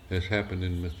has happened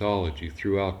in mythology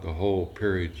throughout the whole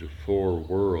periods of 4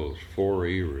 worlds, 4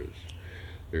 eras.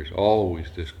 There's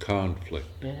always this conflict,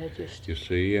 you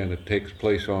see, and it takes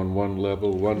place on one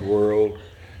level, one world,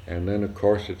 and then of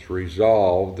course it's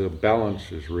resolved, the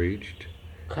balance is reached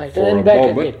Quite. for a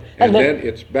back moment, again. and then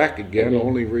it's back again,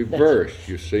 only reversed,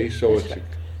 you see, so That's it's... right.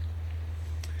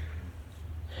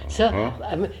 So,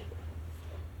 I mean,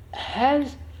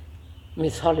 has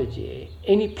mythology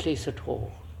any place at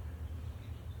all?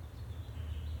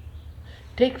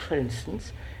 Take, for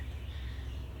instance,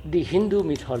 the Hindu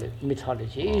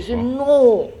mythology is we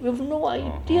have no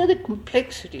idea the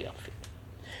complexity of it.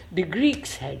 The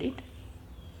Greeks had it,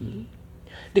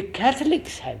 the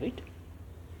Catholics have it,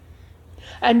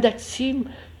 and that seem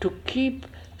to keep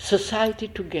society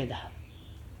together.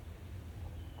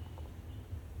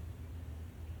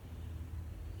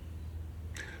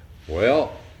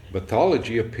 Well,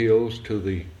 mythology appeals to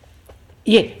the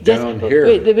Just down here.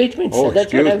 Wait a minute, Oh, sir.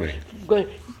 That's what I'm excuse going.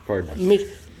 Pardon me.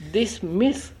 This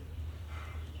myth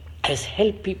has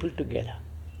held people together.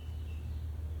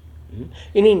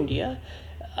 In India,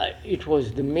 it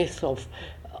was the myth of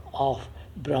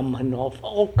Brahman, of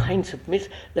all kinds of myths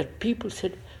that people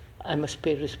said, I must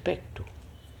pay respect to,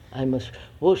 I must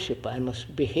worship, I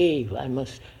must behave, I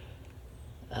must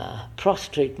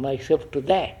prostrate myself to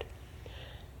that.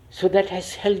 So that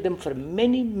has held them for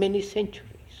many, many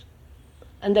centuries.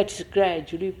 And that is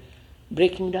gradually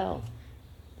breaking down.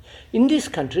 In this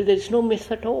country, there is no myth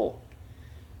at all.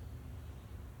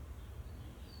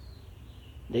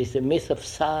 There is the myth of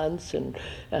science and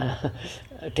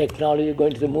technology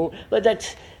going to the moon, but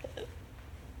that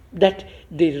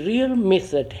the real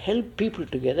myth that held people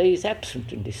together is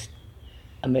absent in this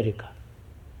America.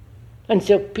 And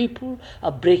so people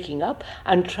are breaking up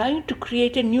and trying to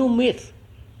create a new myth.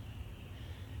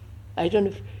 I don't know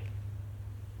if,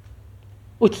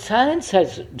 which science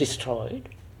has destroyed,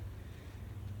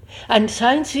 and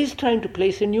science is trying to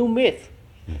place a new myth.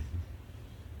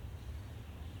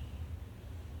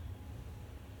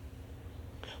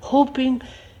 Hoping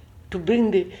to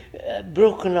bring the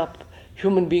broken up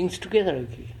human beings together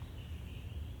again.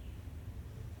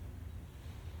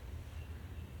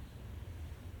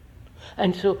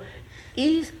 And so,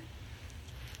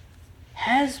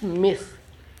 has myth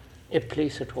a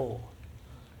place at all?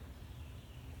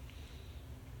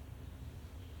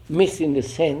 Myth in the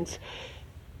sense,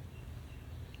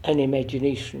 an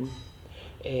imagination,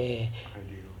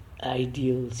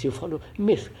 ideals, you follow,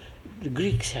 myth. The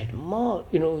Greeks had more,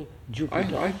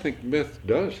 Jupiter. I think myth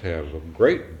does have a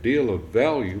great deal of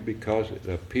value because it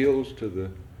appeals to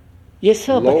the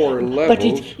lower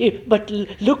levels. But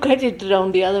look at it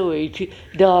around the other way.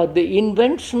 They are the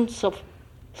inventions of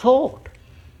thought.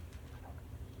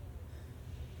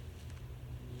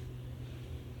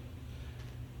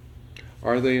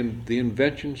 Are they the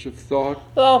inventions of thought?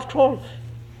 After all,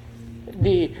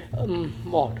 the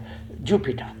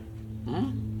Jupiter,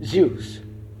 Zeus.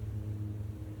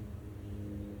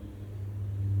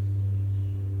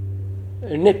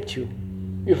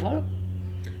 Neptune, you follow?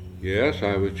 Yes,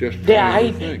 I was just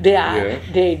trying to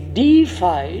think. They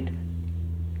deified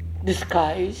the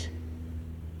skies,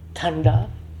 thunder,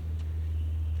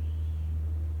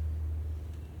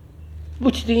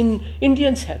 which the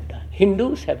Indians have done,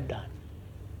 Hindus have done.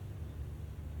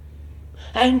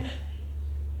 And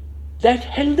that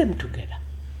held them together.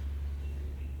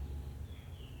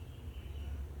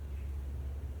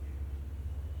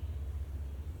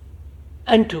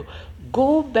 And to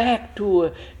go back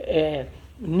to a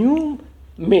new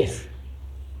myth,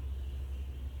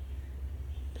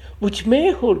 which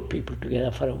may hold people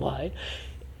together for a while,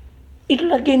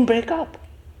 it'll again break up.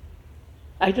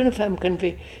 I don't know if I'm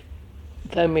conveying,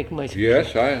 if I make myself...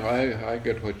 Yes, I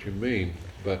get what you mean,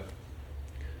 but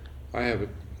I have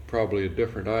probably a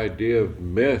different idea of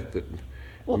myth. That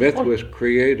myth was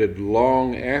created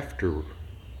long after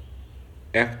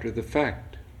the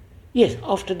fact. Yes,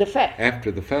 after the fact.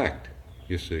 After the fact,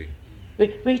 you see.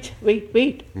 Wait.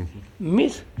 Mm-hmm.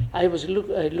 Myth, I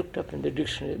looked up in the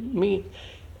dictionary, mean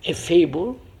a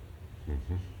fable,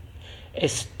 mm-hmm. a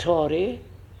story,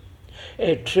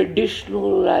 a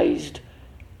traditionalized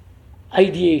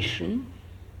ideation,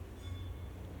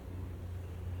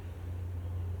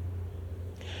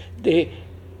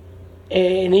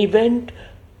 an event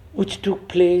which took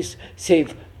place, say,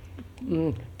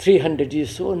 300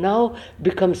 years or so, now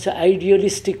becomes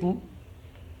idealistic,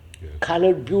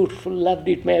 colored, beautiful, loved.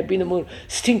 It may have been a more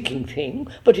stinking thing,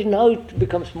 but now it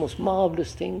becomes the most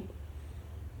marvelous thing.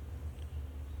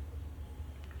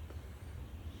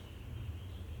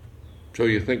 So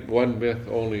you think one myth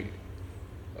only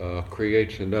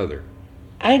creates another?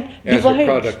 And as divides. A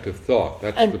product of thought.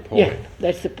 That's the point. Yeah,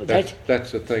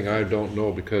 that's the thing I don't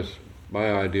know, because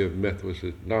my idea of myth was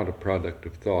not a product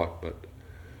of thought, but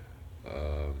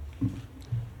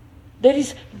there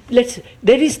is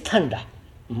thunder.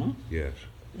 Mm-hmm. Yes.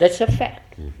 That's a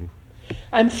fact. Mm-hmm.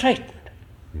 I'm frightened.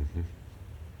 Mm-hmm.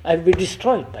 I'll be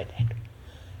destroyed by that.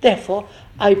 Therefore,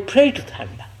 I pray to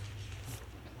thunder.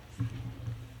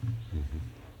 Mm-hmm.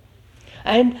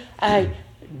 And I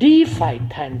deify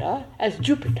thunder as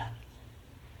Jupiter,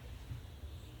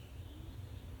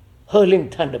 hurling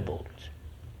thunderbolts.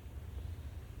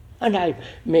 And I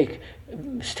make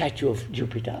a statue of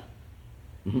Jupiter,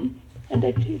 mm-hmm. and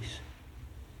that is.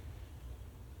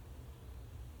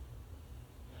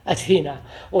 Athena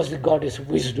was the goddess of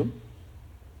wisdom.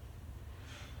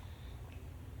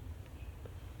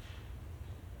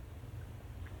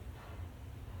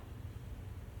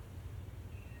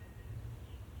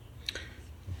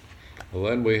 Well,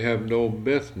 then we have no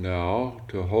myth now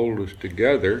to hold us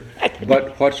together.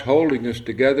 But what's holding us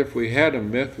together, if we had a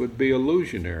myth, would be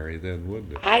illusionary then,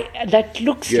 wouldn't it? That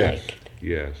looks like it.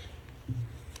 Yes.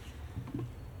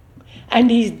 And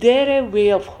is there a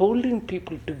way of holding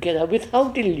people together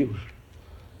without illusion?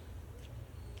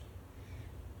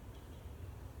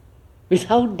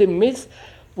 Without the myth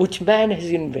which man has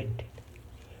invented?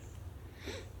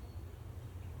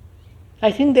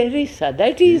 I think there is, sir.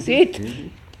 That is it. Mm-hmm.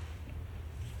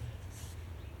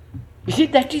 You see,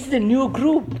 that is the new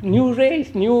group, new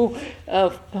race, new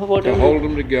whatever. To hold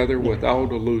them together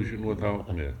without illusion,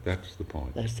 without myth. That's the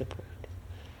point. That's the point.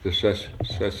 The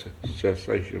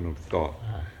cessation of thought,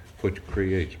 which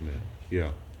creates myth.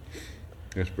 Yeah,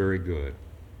 that's very good.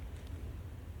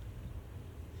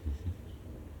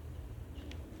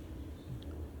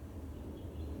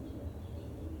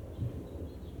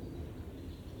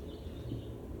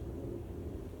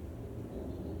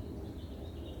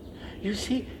 You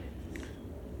see,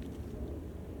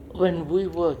 when we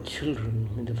were children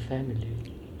in the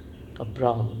family of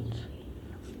Brahmins,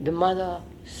 the mother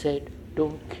said,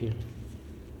 don't kill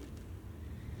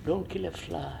a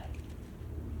fly,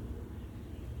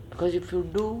 because if you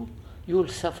do, you will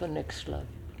suffer next life.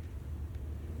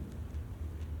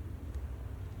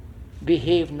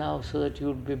 Behave now so that you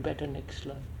will be better next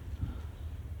life.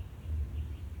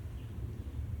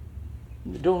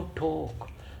 Don't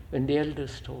talk when the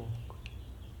elders talk.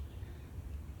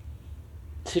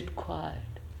 Sit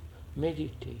quiet,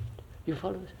 meditate. You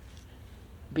follow?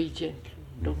 Be gentle.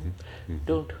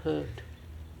 Don't hurt.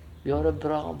 You're a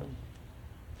Brahmin.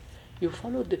 You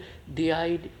follow the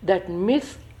idea that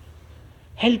myth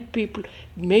helped people,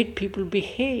 made people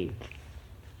behave.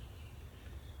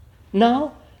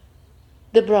 Now,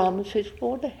 the Brahmin says,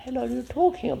 what the hell are you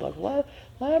talking about? Why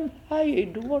am I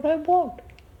do what I want?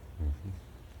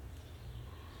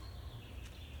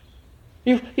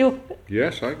 You.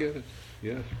 Yes, I get it.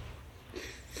 Yes.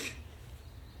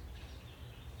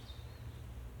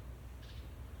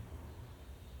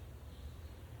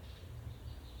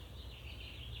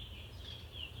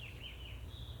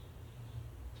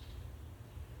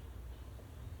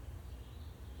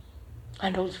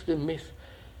 And also the myth,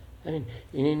 I mean,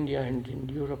 in India and in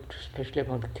Europe, especially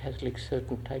among the Catholics,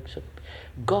 certain types of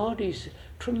God is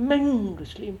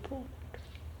tremendously important.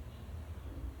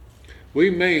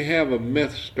 We may have a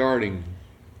myth starting,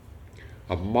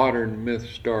 a modern myth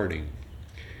starting,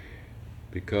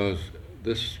 because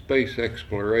this space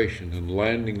exploration and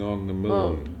landing on the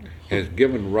moon has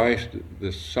given rise to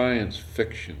the science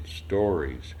fiction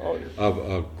stories Oh, yes. of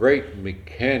a great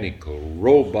mechanical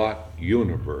robot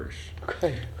universe.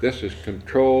 Okay. This is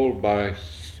controlled by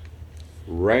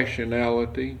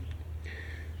rationality.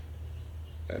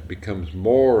 It becomes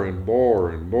more and more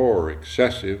and more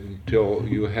excessive until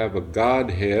you have a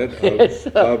godhead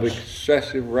of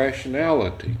excessive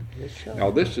rationality. Yes, sir. Now,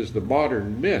 this is the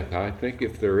modern myth, I think,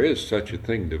 if there is such a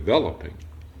thing developing.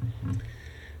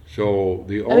 So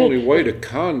the only way to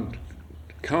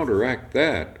counteract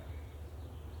that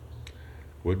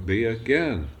would be,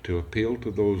 again, to appeal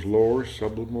to those lower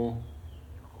subliminal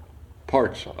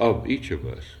parts of each of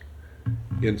us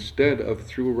instead of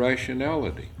through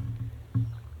rationality.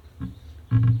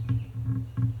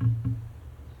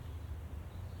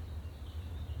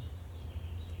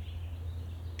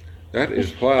 That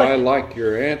is why I like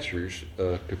your answers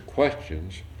to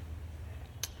questions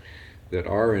that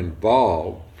are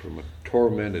involved from a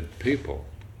tormented people.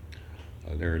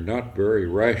 They're not very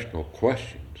rational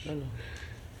questions. No.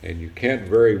 And you can't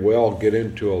very well get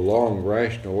into a long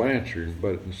rational answer,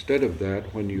 but instead of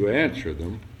that, when you answer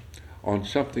them on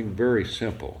something very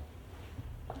simple,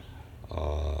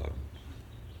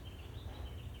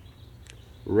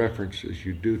 references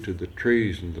you do to the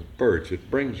trees and the birds, it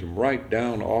brings them right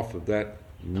down off of that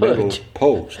middle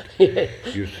post.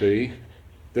 You see,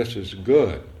 this is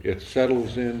good. It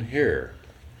settles in here.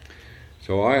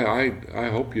 So I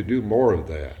hope you do more of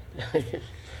that.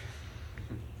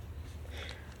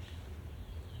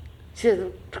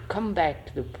 So to come back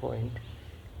to the point,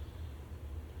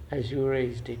 as you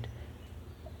raised it,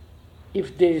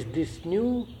 if there is this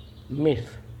new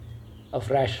myth of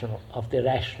the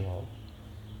rational,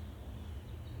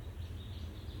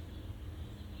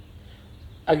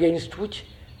 against which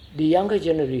the younger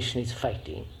generation is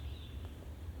fighting,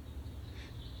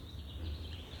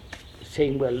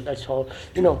 saying, well, that's all,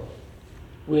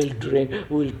 we'll drink,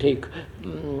 we'll take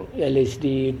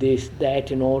LSD, this,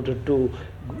 that, in order to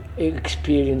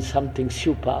experience something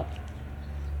super.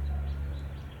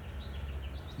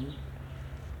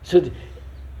 So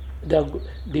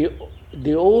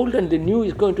the old and the new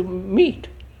is going to meet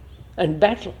and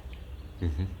battle.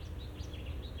 Mm-hmm.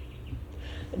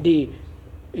 The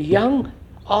young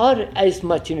are as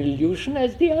much an illusion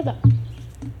as the other.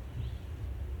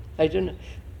 I don't know.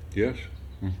 Yes.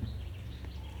 Mm-hmm.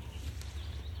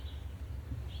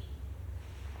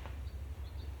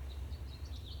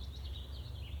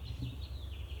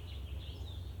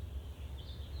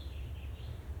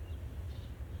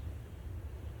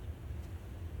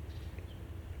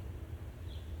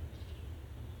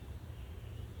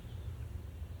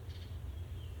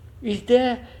 Is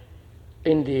there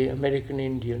in the American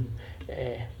Indian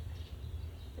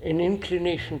an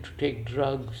inclination to take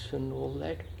drugs and all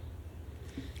that?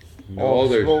 No,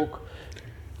 smoke?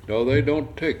 No, they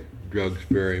don't take drugs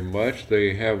very much.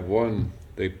 They have one,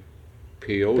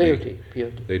 peyote.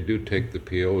 Peyote. They do take the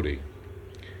peyote.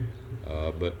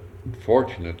 But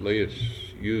fortunately,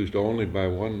 it's used only by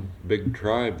one big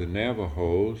tribe, the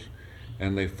Navajos,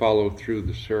 and they follow through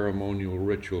the ceremonial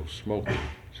ritual smoking.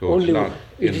 So Only it's not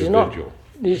individual.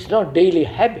 It's not daily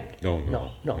habit.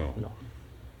 No.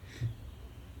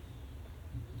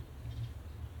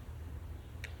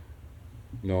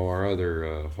 No, our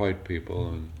other white people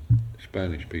and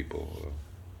Spanish people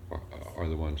are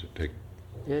the ones that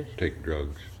take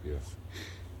drugs. Yeah.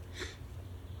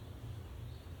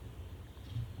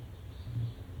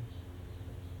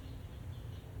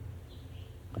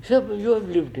 So you have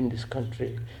lived in this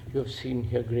country. You have seen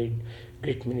here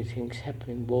great many things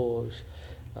happening, wars,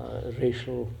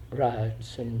 racial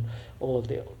riots, and all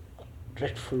the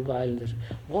dreadful violence.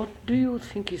 What do you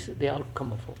think is the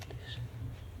outcome of all this?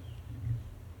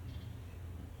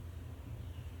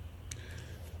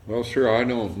 Well, sir, I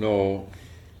don't know.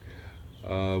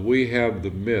 We have the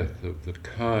myth of the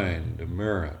kind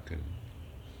American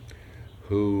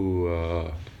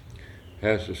who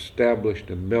has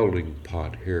established a melting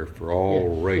pot here for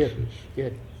all races. Yeah.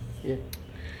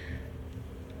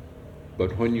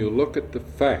 But when you look at the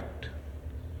fact,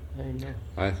 I know.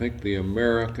 I think the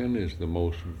American is the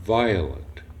most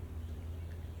violent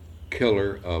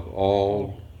killer of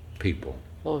all people.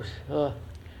 Oh,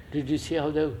 did you see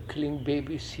how they're killing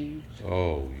baby seals?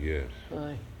 Oh, yes.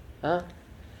 Huh?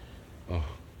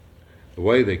 The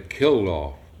way they killed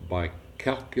off by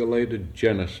calculated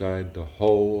genocide the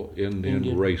whole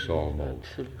Indian race almost.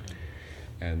 Absolutely.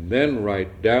 And then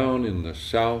right down in the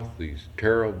South, these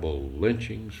terrible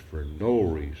lynchings for no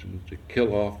reason to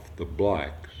kill off the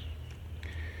blacks.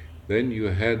 Then you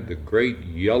had the great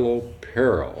yellow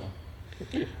peril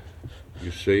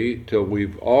you see, till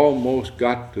we've almost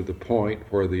got to the point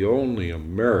where the only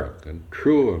American,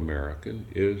 true American,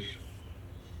 is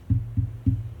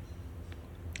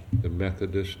the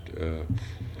Methodist,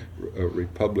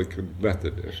 Republican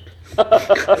Methodist.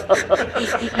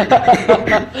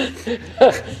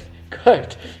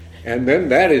 Good. And then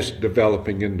that is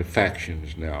developing into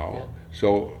factions now. Yeah.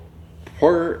 So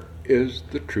where is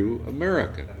the true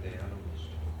American?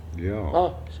 Yeah.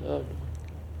 Oh, so,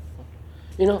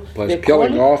 you know, Plus they killing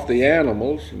call it- off the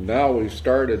animals, and now we've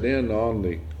started in on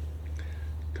the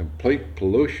complete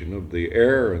pollution of the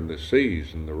air and the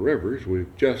seas and the rivers. We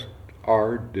just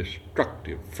are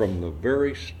destructive from the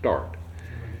very start.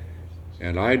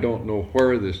 And I don't know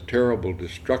where this terrible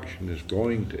destruction is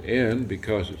going to end,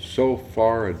 because it's so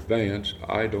far advanced,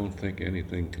 I don't think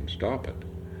anything can stop it.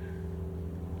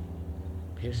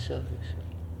 Yes, sir. Yes, sir.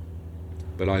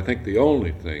 But I think the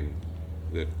only thing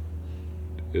that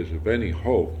is of any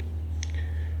hope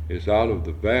is out of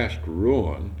the vast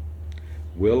ruin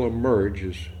will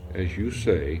emerge, as you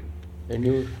say, The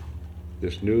new,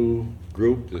 this new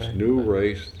group, this Right, new right.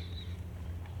 race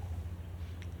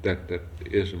that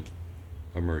is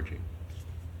emerging.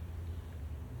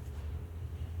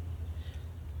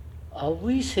 are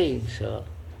we saying, sir,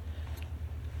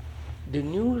 the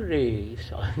new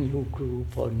race or new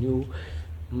group or new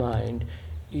mind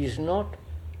is not,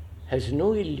 has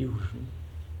no illusion,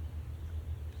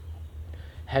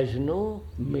 has no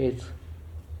myth,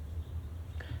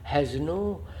 has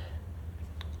no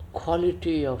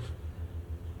quality of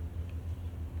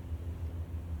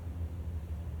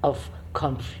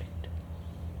conflict.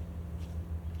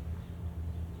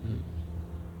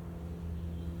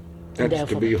 That's to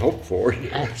therefore- be hoped for.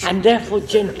 Yes. And therefore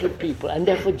gentle people,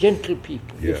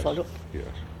 you Yes. follow? Yes.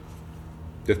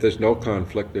 If there's no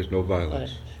conflict, there's no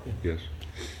violence. Right. Yes.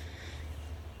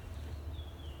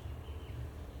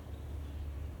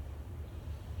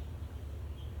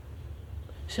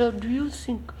 So do you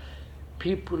think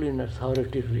people in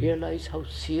authority realize how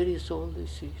serious all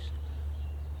this is?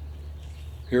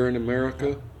 Here in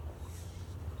America,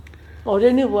 Or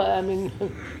anywhere, I mean,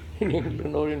 in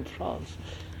England or in France.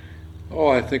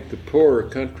 I think the poorer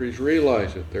countries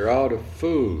realize it. They're out of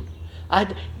food. I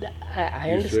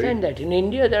You understand see? that. In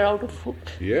India, they're out of food.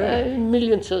 Yeah.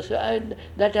 Millions or so.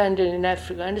 That and in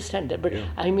Africa, I understand that. But Yeah.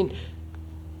 I mean,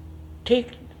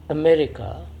 take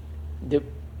America, the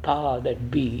power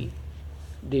that be,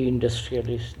 the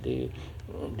industrialists, the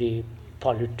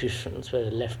politicians, whether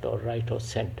left or right or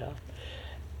center.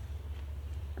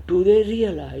 Do they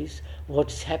realize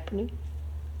what's happening?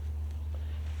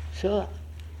 So,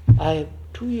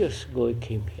 2 years ago I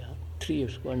came here, 3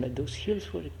 years ago, and those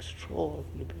hills were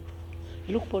extraordinarily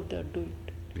beautiful. Look what they're doing.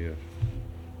 Yes.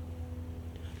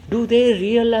 Do they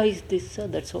realize this, sir?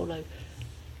 That's all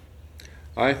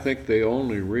I think they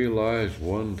only realize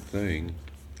one thing,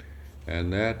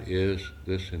 and that is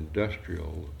this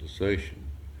industrialization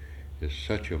is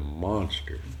such a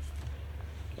monster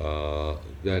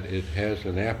that it has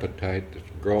an appetite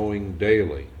that's growing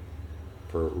daily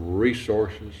for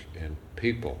resources and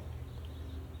people.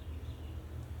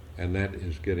 And that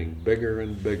is getting bigger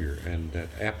and bigger, and that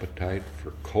appetite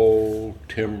for coal,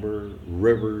 timber,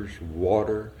 rivers,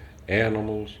 water,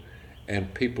 animals,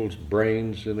 and people's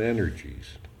brains and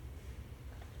energies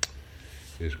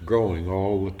is growing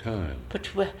all the time. But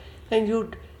and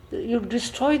you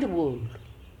destroy the world.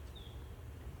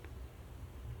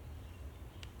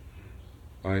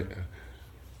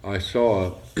 I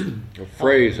saw a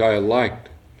phrase I liked,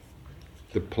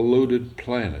 the polluted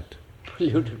planet.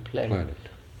 Polluted planet.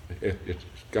 It's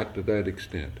got to that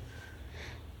extent.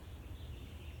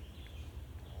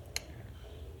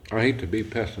 I hate to be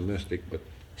pessimistic, but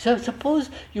So suppose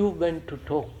you went to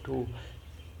talk to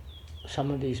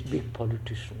some of these big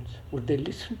politicians. Would they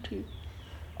listen to you?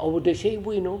 Or would they say,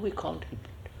 we know we can't help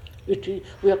it.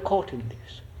 We are caught in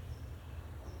this.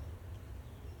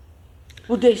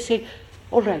 Would they say,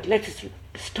 all right, let us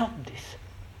stop this?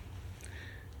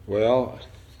 well,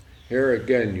 here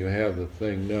again you have the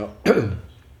thing now.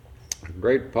 A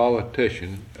great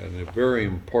politician and a very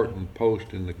important post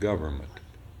in the government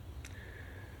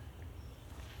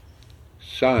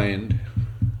signed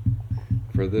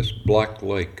for this Black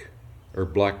Lake or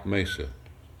Black Mesa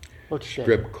What's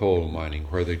strip coal mining,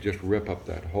 where they just rip up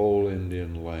that whole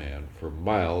Indian land for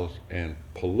miles and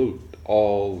pollute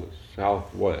all the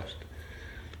southwest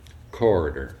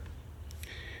corridor.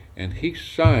 And he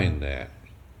signed that.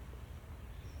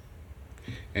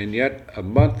 And yet, a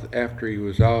month after he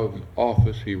was out of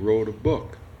office, he wrote a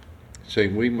book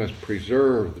saying we must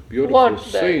preserve the beautiful What the-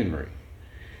 scenery.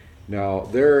 Now,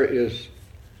 there is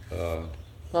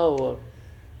Oh,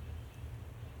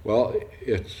 Well,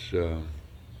 it's You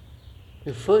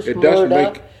first it doesn't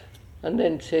murder make and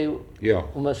then say, yeah.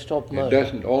 we must stop It murder.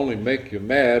 doesn't only make you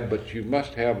mad, but you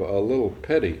must have a little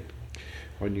pity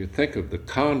when you think of the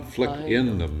conflict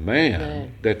in the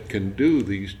man that can do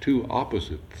these two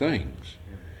opposite things.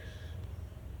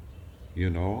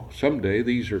 You know, someday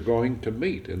these are going to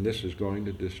meet, and this is going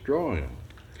to destroy him.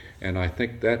 And I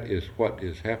think that is what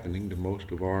is happening to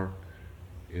most of our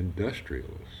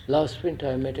industrialists. Last winter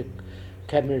I met a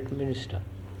cabinet minister,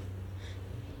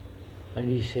 and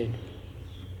he said,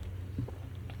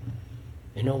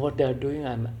 you know what they are doing?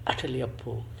 I'm utterly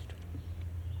opposed.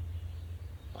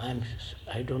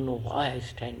 I don't know why I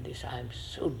stand this. I'm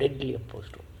so deadly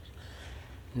opposed to this.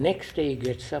 Next day he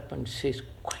gets up and says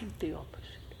quite the opposite.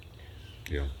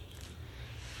 Yeah.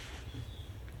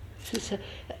 She said,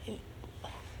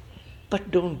 but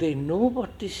don't they know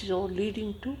what this is all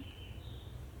leading to?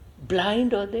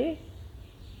 Blind are they?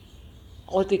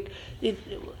 Or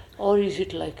is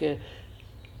it like an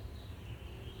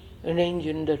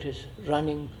engine that is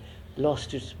running,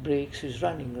 lost its brakes, is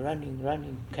running,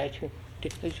 catching,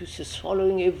 it's just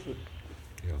swallowing everything.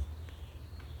 Yeah.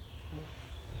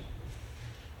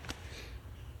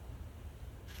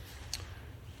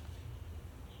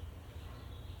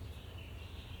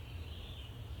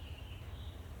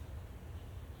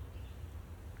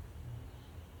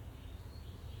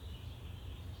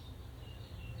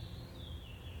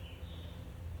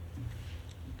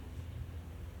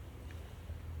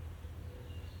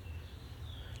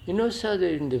 You know, sir,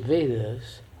 that in the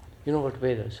Vedas, you know what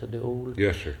Vedas are, the old...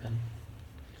 Yes, sir.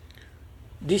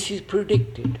 This is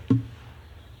predicted.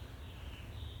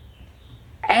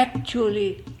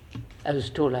 Actually, I was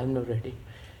told, I'm not ready,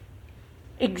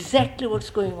 exactly what's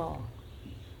going on.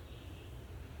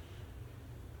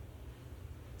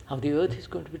 How the earth is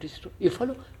going to be destroyed. You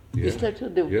follow? Yeah. Is that so?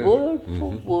 The Yeah. word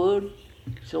for word,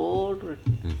 it's all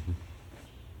written. Mm-hmm.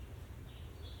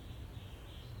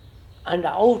 And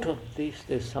out of this,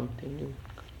 there's something new.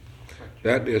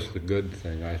 That is the good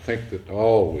thing. I think that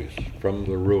always from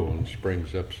the ruin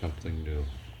springs up something new.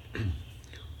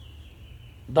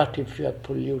 But if you have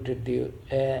polluted the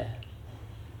air,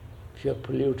 if you have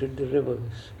polluted the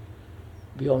rivers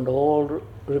beyond all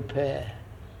repair,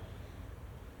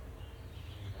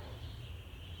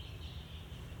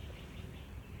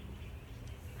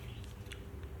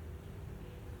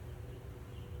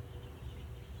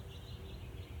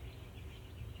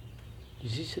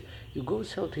 you go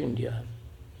South India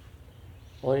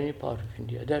or any part of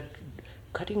India, they're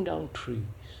cutting down trees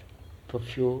for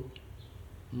fuel.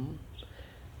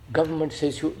 Government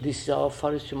says, this is our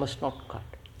forest, you must not cut.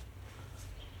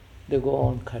 They go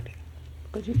on cutting.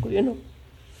 Because you know.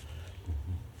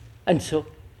 And so,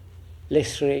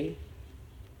 less rain.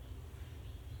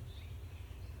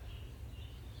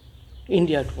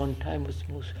 India at one time was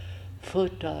the most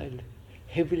fertile,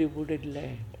 heavily wooded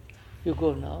land. You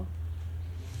go now,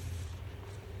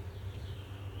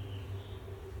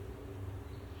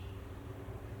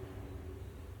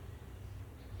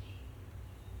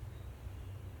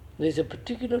 there's a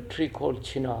particular tree called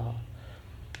chinar,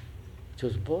 which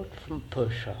was brought from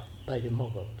Persia by the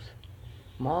Mughals.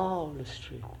 Marvelous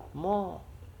tree,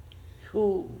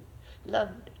 huge,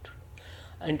 lovely tree.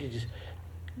 And it is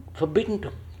forbidden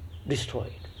to destroy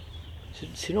it.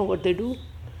 So you know what they do?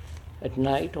 At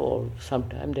night or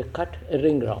sometime they cut a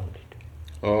ring around it.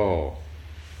 Oh.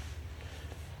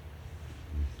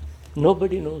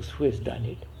 Nobody knows who has done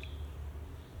it.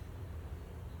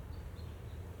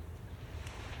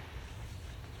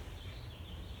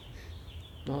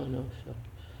 No, sir.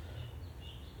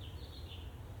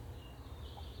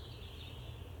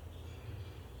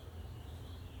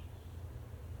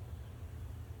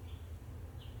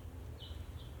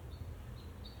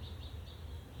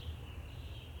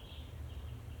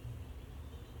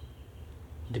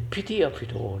 The pity of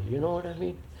it all, you know what I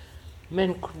mean?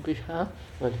 Men could be, well,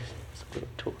 it's good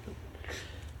too.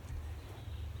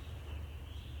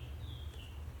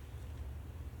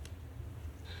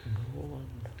 No wonder.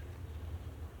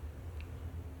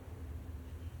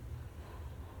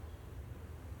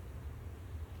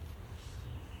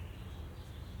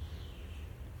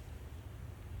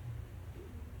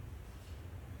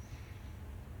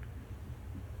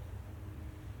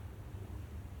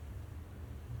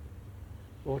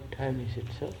 What time is it,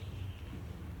 sir?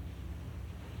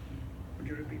 Would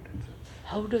you repeat that, sir?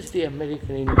 How does the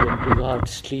American Indian regard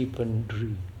sleep and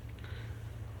dream?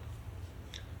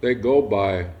 They go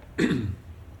by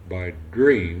by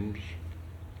dreams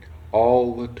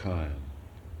all the time.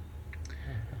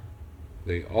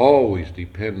 They always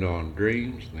depend on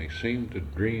dreams, and they seem to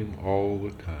dream all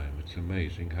the time. It's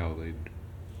amazing how they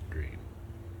dream.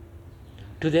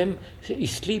 To them,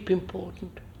 is sleep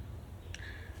important?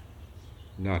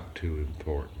 Not too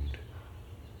important.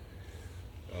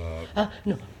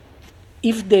 No.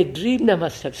 If they dream, they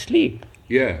must have sleep.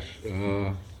 Yes.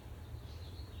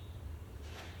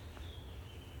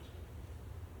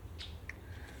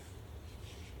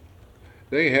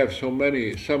 They have so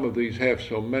many, some of these have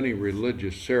so many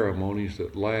religious ceremonies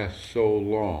that last so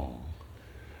long.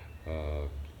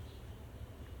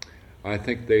 I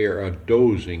think they are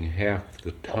dozing half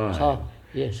the time.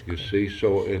 Yes. You see,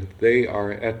 so if they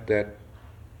are at that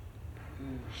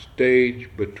stage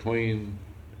between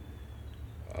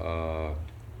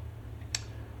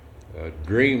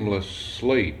dreamless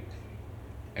sleep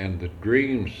and the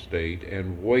dream state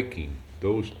and waking,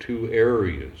 those two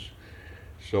areas.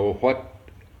 So what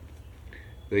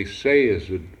they say is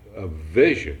a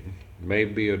vision may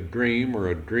be a dream, or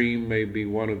a dream may be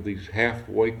one of these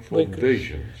half-wakeful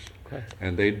visions. Correct.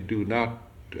 And they do not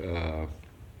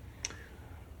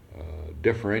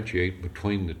differentiate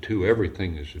between the two.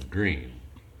 Everything is a dream.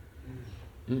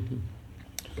 Mm-hmm.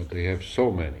 But they have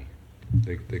so many.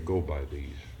 They go by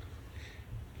these.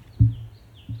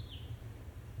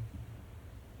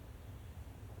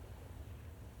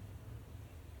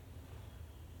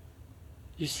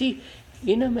 You see,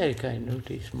 in America, I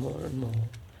notice more and more,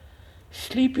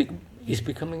 sleeping is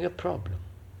becoming a problem.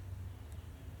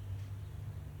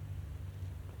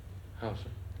 How so?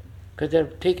 Because they're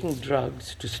taking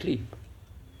drugs to sleep.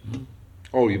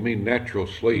 Oh, you mean natural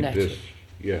sleep? Natural.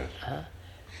 Yes.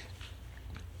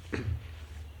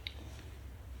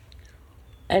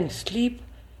 And sleep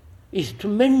is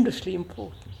tremendously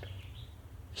important.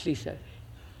 Sleep.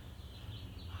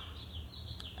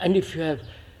 And if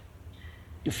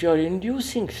you're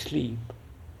inducing sleep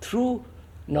through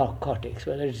narcotics,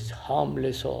 whether it's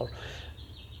harmless or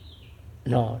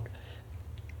not,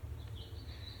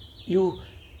 you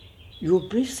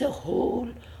miss a whole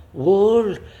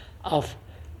world of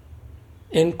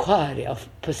inquiry, of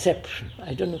perception.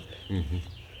 I don't know. Mm-hmm.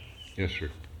 Yes, sir.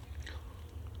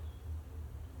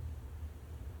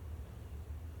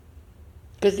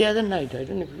 Because the other night, I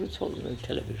don't know if you saw it on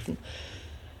television,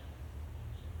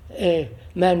 a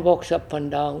man walks up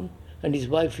and down and his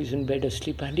wife is in bed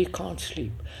asleep and he can't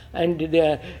sleep. And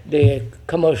the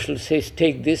commercial says,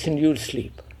 take this and you'll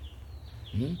sleep.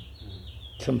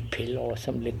 Some pill or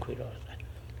some liquid or that.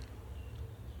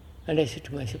 And I said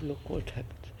to myself, look what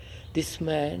happens. This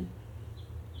man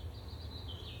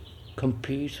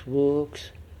competes,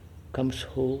 works, comes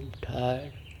home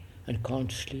tired and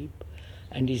can't sleep,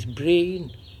 and his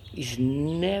brain is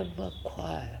never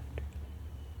quiet.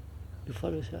 You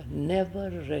follow, sir? Never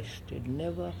rested,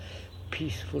 never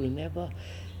peaceful, never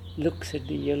looks at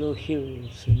the yellow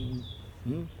hills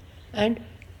and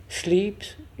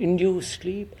sleeps, induced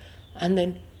sleep, and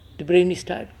then the brain is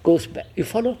tired, goes back. You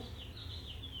follow?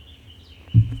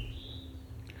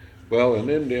 Well, an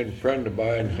Indian friend of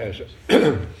mine has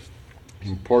an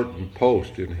important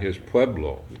post in his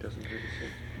pueblo.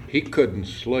 He couldn't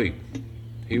sleep.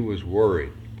 He was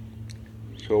worried,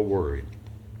 so worried.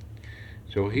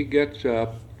 So he gets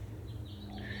up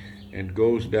and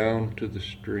goes down to the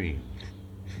stream.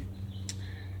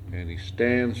 And he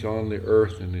stands on the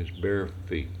earth in his bare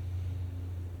feet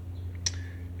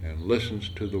and listens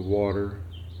to the water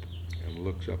and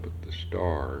looks up at the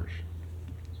stars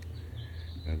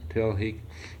until he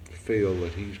feels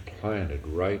that he's planted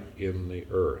right in the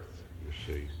earth, you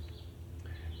see.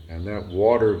 And that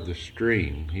water of the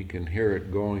stream, he can hear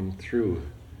it going through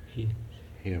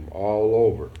him all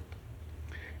over.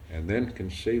 And then can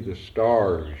see the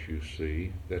stars, you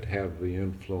see, that have the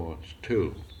influence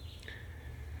too.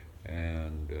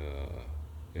 And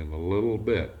in a little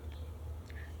bit,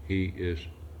 he is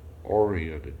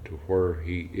oriented to where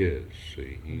he is.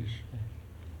 See, he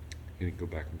can go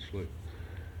back and sleep.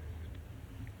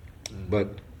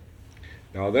 But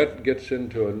now that gets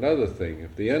into another thing.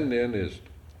 If the Indian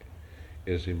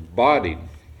is embodied,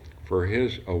 for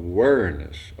his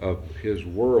awareness of his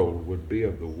world would be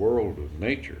of the world of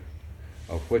nature,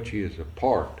 of which he is a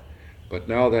part. But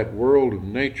now that world of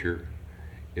nature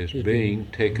is being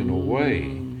taken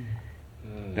away.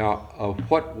 Now, of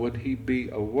what would he be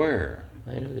aware?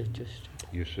 I know that just.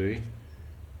 You see?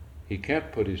 He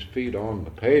can't put his feet on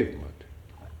the pavement,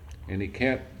 and he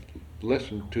can't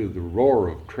listen to the roar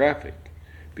of traffic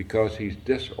because he's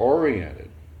disoriented.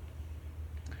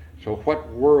 So what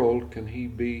world can he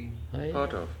be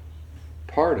Part of.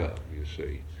 Part of, you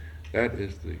see. That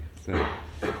is the thing.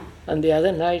 And the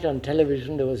other night on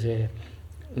television there was an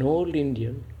old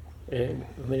Indian,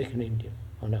 American Indian,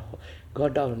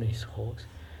 got down on his horse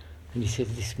and he said,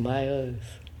 "This is my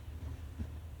earth,"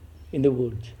 in the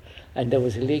woods. And there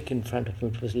was a lake in front of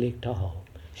him. It was Lake Tahoe.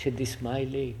 He said, "This is my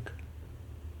lake.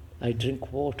 I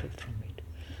drink water from it.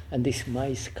 And this is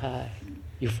my sky."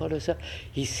 You follow, sir?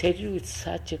 He said it with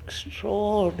such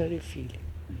extraordinary feeling.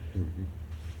 Mm-hmm.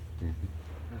 Mm-hmm.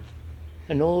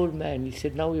 An old man, he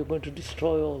said, "Now you're going to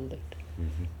destroy all that."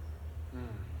 Mm-hmm.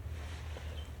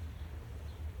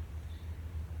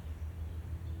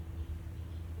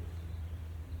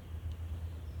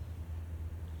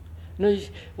 No,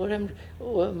 what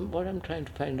I'm trying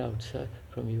to find out, sir,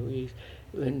 from you is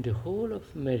when the whole of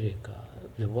America,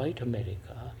 the white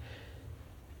America,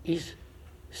 is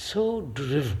so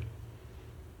driven,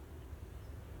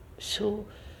 so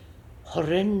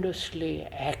horrendously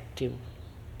active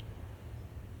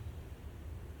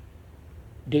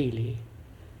daily,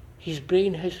 his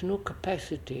brain has no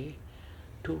capacity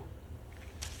to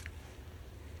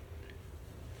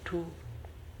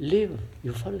live.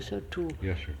 You follow, sir?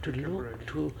 Yes, sir. To look,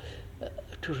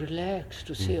 to relax,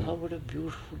 to say, "How what a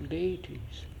beautiful day it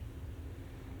is."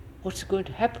 What's going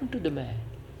to happen to the man?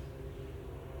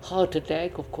 Heart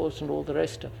attack, of course, and all the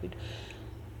rest of it.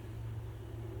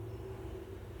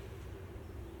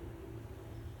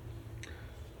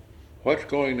 What's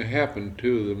going to happen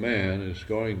to the man is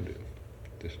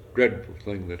this dreadful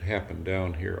thing that happened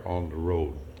down here on the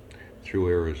road through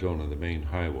Arizona, the main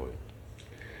highway.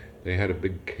 They had a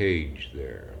big cage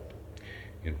there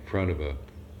in front of a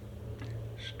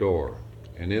store,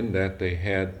 and in that they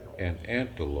had an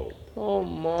antelope. Oh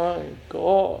my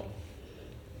God.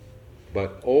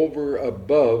 But over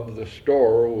above the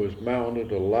store was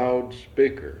mounted a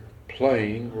loudspeaker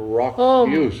playing rock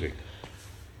music.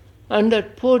 And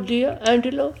that poor dear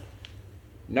antelope?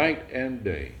 Night and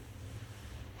day.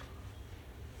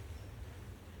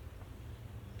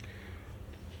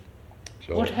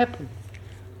 So, what happened?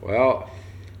 Well,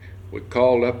 we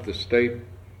called up the state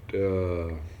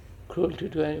Cruelty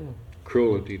to animal.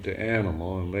 Cruelty to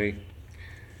animal, and they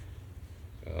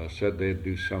said they'd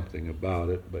do something about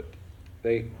it, but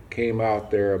they came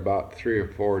out there about 3 or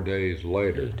 4 days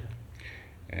later.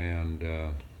 And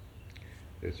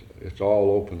it's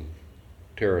all open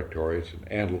territory. It's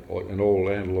an old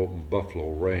antelope and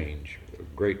buffalo range, a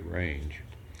great range.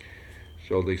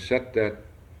 So they set that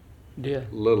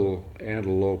little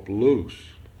antelope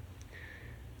loose,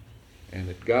 and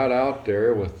it got out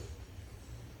there with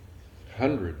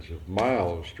hundreds of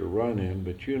miles to run in,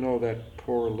 but you know that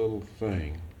poor little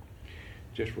thing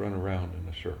just run around in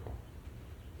a circle,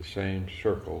 the same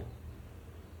circle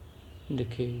in the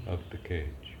cage. Of the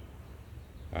cage.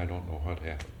 I don't know what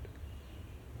happened.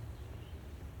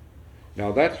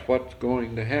 Now that's what's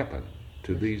going to happen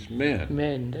to these men.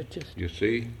 Men, that just... You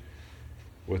see,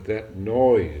 with that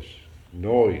noise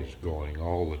going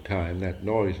all the time, that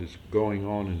noise is going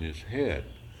on in his head.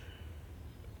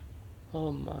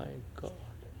 Oh my God.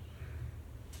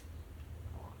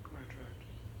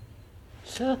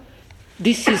 Sir,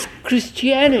 this is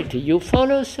Christianity. You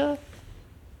follow, sir?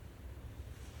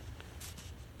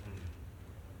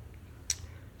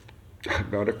 I'm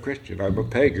not a Christian, I'm a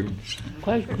pagan.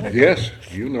 Quite. Yes,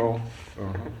 you know.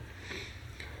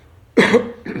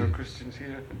 No Christians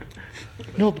here.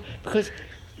 No, because,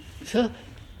 sir,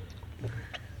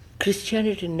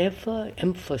 Christianity never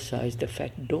emphasized the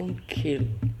fact, don't kill.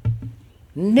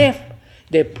 Never.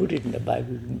 They put it in the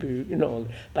Bible, you know,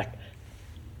 but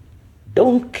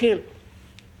don't kill.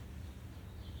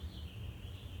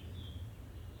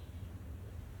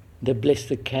 They bless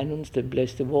the cannons, they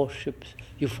bless the warships.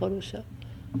 You follow, sir?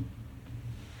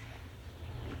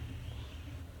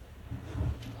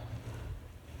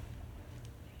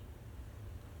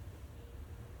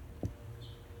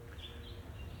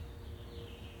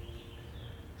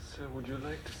 So would you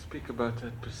like to speak about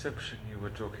that perception you were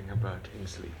talking about in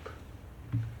sleep?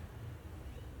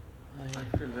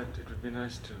 I feel that it would be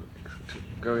nice to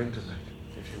go into that,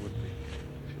 if you would.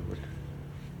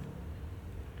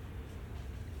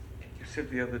 You said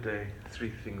the other day 3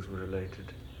 things were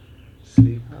related: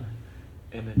 sleep,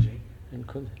 energy, and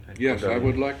yes, Kundalini. I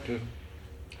would like to.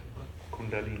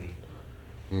 Kundalini.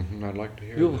 I'd like to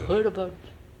hear. You've heard about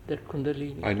that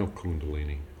Kundalini? I know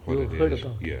Kundalini. What You've it heard is.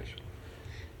 about it? Yes.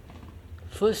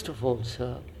 First of all,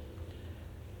 sir,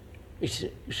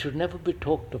 it should never be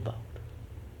talked about.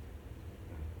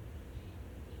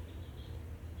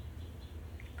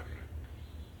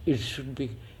 It should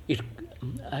be, if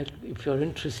you're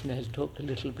interested, I'll talk a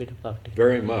little bit about it.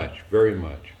 Very much, very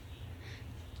much.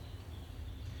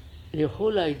 The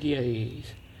whole idea is,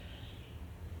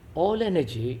 all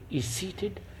energy is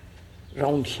seated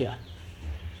round here.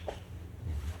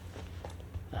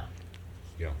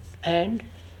 Yeah. And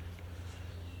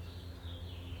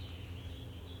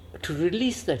to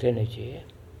release that energy,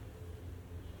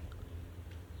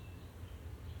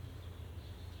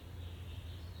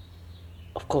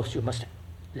 course,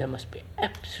 there must be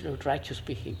absolute righteous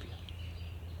behavior.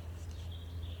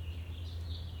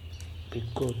 Be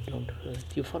good, don't hurt.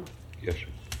 You follow? Yes, sir.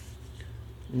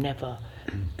 Never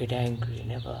get angry,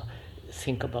 never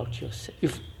think about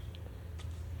yourself.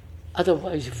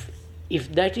 Otherwise,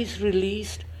 if that is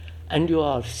released and you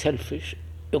are selfish,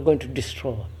 you're going to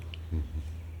destroy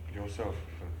Yourself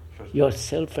first.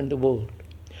 yourself and the world.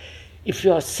 If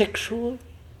you are sexual,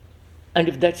 and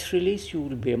if that's released, you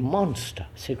will be a monster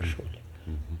sexually.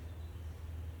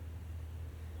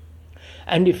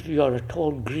 And if you are at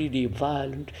all greedy,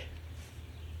 violent,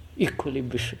 equally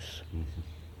vicious.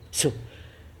 So,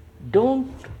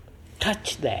 don't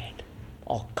touch that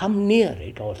or come near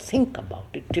it or think about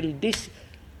it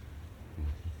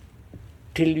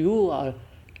till you are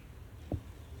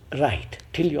right,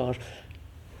 till you are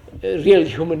a real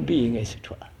human being, as it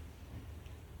were.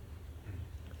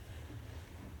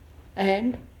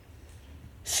 And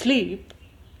sleep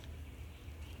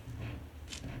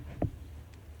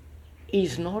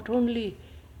is not only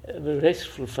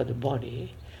restful for the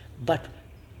body, but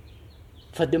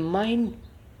for the mind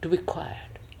to be quiet.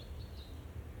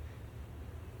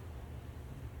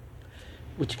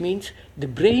 Which means the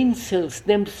brain cells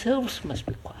themselves must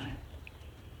be quiet.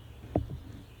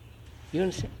 You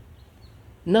understand?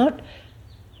 Not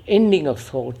ending of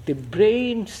thought. The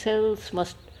brain cells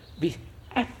must be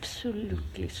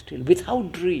absolutely still,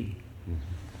 without dream.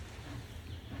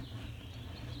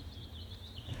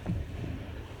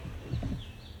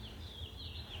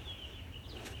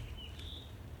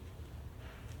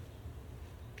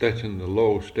 That's in the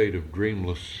low state of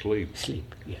dreamless sleep.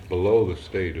 Sleep, yeah. Below the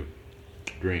state of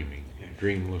dreaming.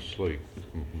 Dreamless sleep.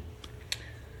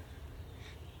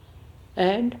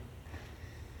 And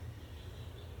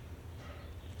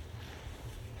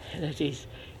that is,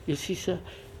 you see, sir,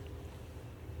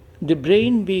 the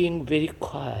brain being very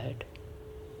quiet,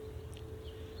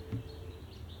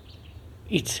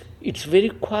 its very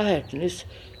quietness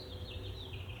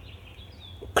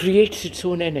creates its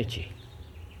own energy.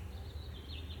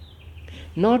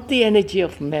 Not the energy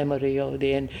of memory or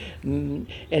the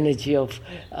energy of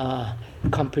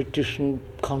competition,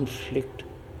 conflict.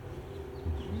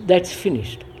 That's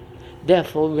finished.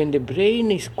 Therefore, when the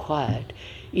brain is quiet,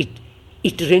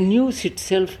 it renews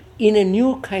itself in a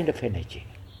new kind of energy.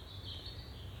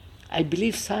 I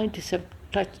believe scientists have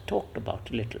talked about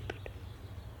it a little bit.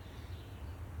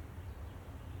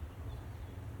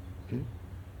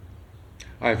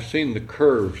 I've seen the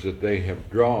curves that they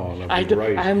have drawn of I the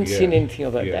right. haven't seen anything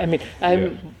about yes. that. I mean,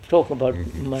 I'm talking about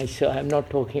myself. I'm not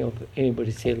talking of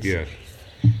anybody else. Yes.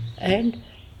 And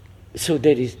so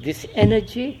there is this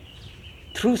energy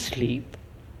through sleep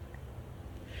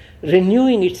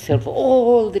renewing itself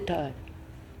all the time,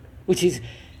 which is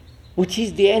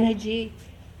the energy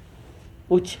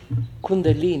which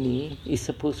Kundalini is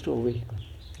supposed to awaken.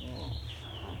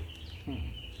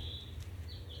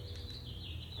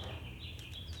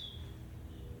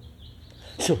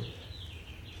 So,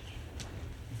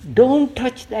 don't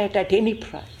touch that at any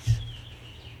price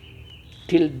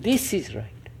till this is right.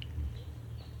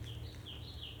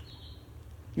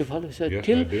 You follow, sir? Yes,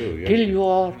 I do, yes.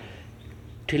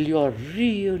 Till you are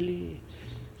really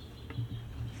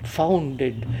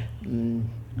founded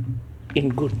in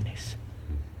goodness.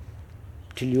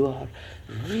 Till you are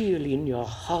really in your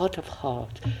heart of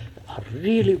hearts are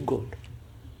really good.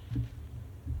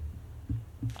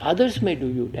 Others may do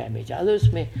you damage,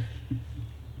 others may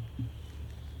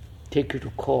take you to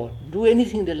court, do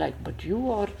anything they like, but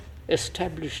you are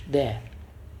established there.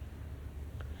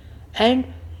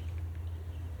 And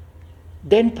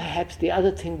then perhaps the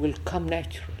other thing will come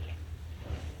naturally.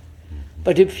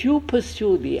 But if you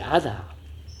pursue the other,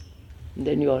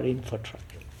 then you are in for trouble.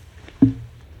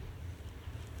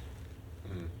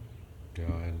 Yeah,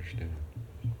 I understand.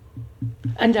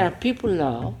 And there are people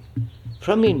now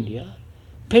from India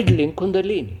peddling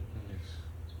Kundalini.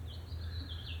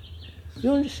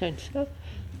 You understand, sir?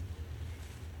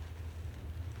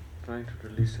 Trying to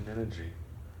release an energy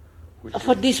which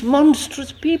For these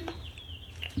monstrous people.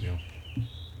 Yeah.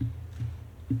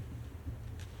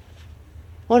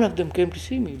 One of them came to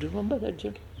see me. Do you remember that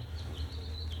gentleman?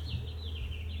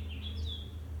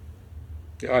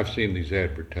 Yeah, I've seen these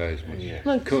advertisements. Yeah.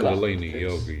 My Kundalini God.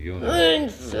 yoga, you know. And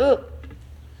so,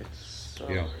 it's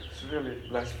Yeah. it's really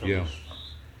blasphemous. Yeah.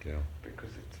 Yeah.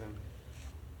 Because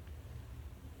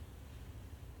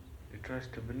it tries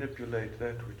to manipulate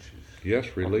that which is Yes,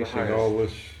 of the releasing highest. all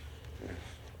this Yes.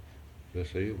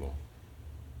 this evil.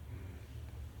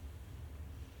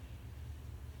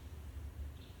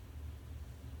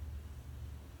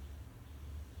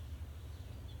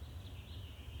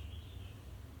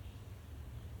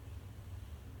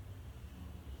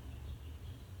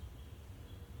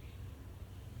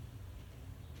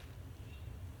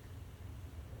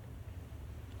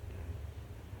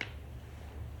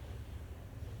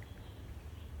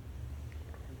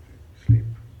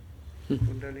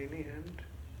 Kundalini and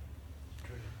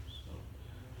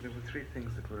there were three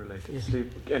things that were related. Yes.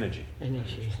 Sleep, energy.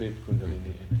 Energy. Sleep,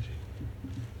 Kundalini, energy.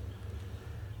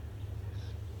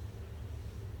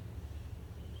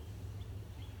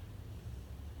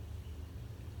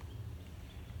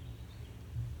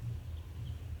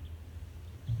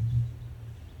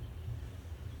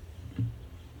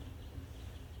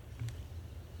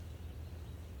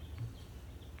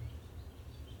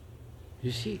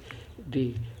 You see,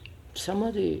 some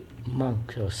of the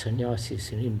monks or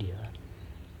sannyasis in India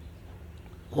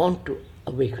want to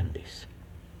awaken this.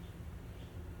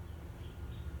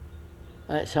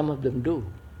 Some of them do.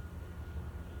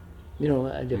 You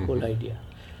know, the whole idea.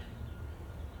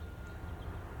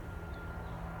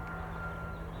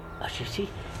 But you see,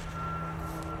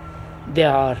 they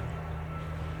are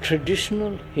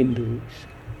traditional Hindus,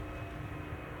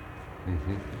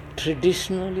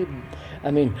 traditionally,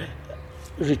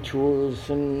 rituals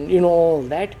and all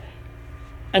that,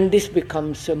 and this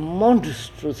becomes a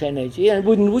monstrous energy, and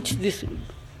in which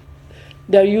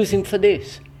they are using for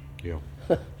this. Yeah.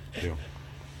 Yeah.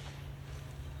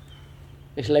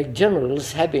 It's like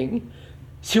generals having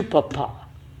superpower.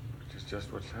 Which is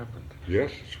just what's happened.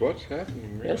 Yes, it's what's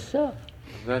happening. Really. Yes, sir.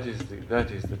 And that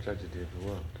is the tragedy of the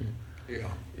world. Yeah.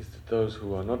 Is that those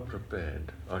who are not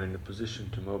prepared are in a position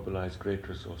to mobilize great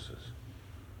resources.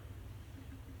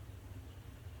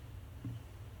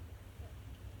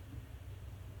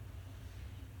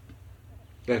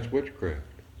 That's witchcraft.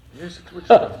 Yes, it's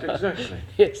witchcraft, exactly.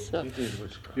 Yes, sir. It is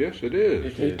witchcraft. Yes, it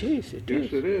is. It is. Yes, it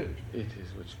is. It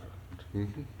is witchcraft.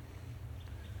 Mm-hmm.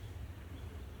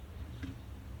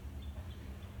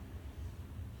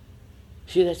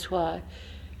 See, that's why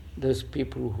those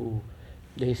people who,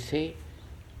 they say,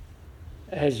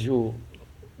 as you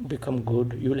become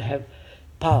good, you'll have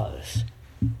powers,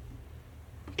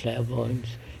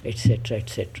 clairvoyance, etc.,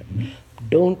 etc.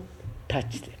 Don't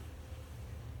touch them.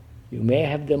 You may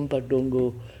have them, but don't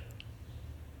go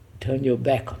turn your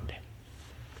back on them.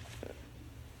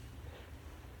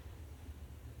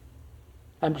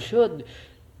 I'm sure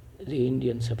the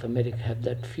Indians of America have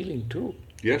that feeling too.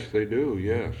 Yes, they do,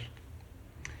 yes.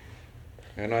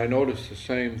 And I noticed the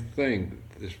same thing,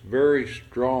 this very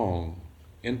strong,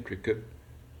 intricate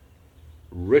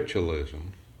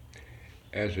ritualism,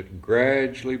 as it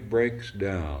gradually breaks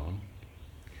down,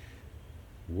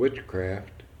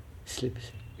 witchcraft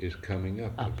Slips is coming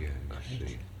up again, you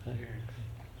see. Right.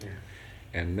 Yeah.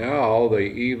 And now they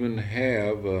even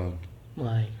have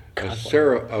My God.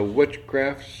 a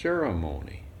witchcraft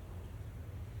ceremony.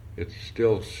 It's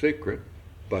still secret,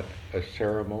 but a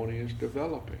ceremony is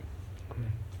developing.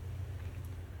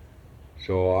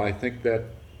 So I think that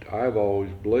I've always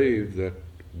believed that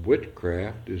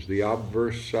witchcraft is the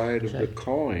obverse side of the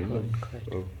coin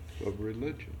of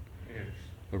religion, Yes.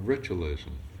 of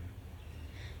ritualism.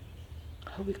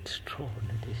 How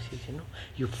extraordinary this is,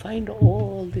 You find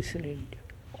all this in India.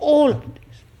 All of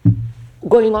this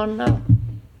going on now.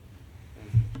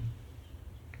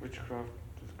 Witchcraft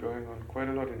is going on quite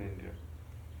a lot in India.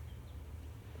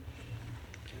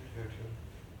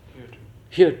 Here too.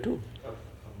 Here too.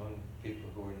 Among people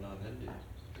who are non-Indian.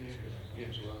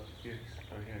 Yes.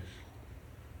 Oh yes.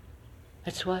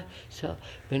 That's why, so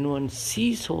when one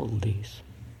sees all this,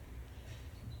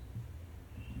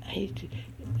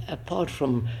 apart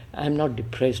from, I'm not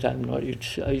depressed,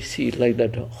 I see it like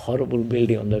that horrible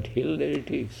building on that hill, there it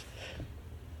is.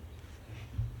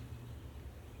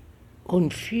 One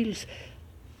feels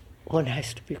one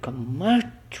has to become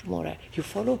much more, you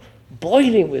follow,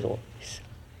 boiling with all this.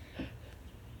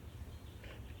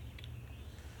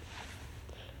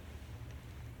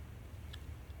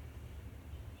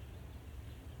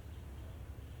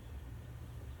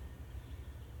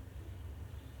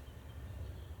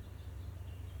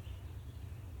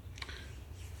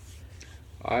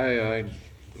 I'd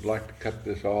like to cut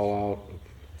this all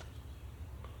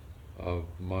out of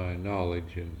my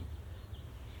knowledge and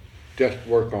just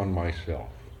work on myself.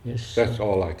 Yes, sir. That's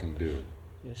all I can do.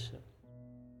 Yes, sir.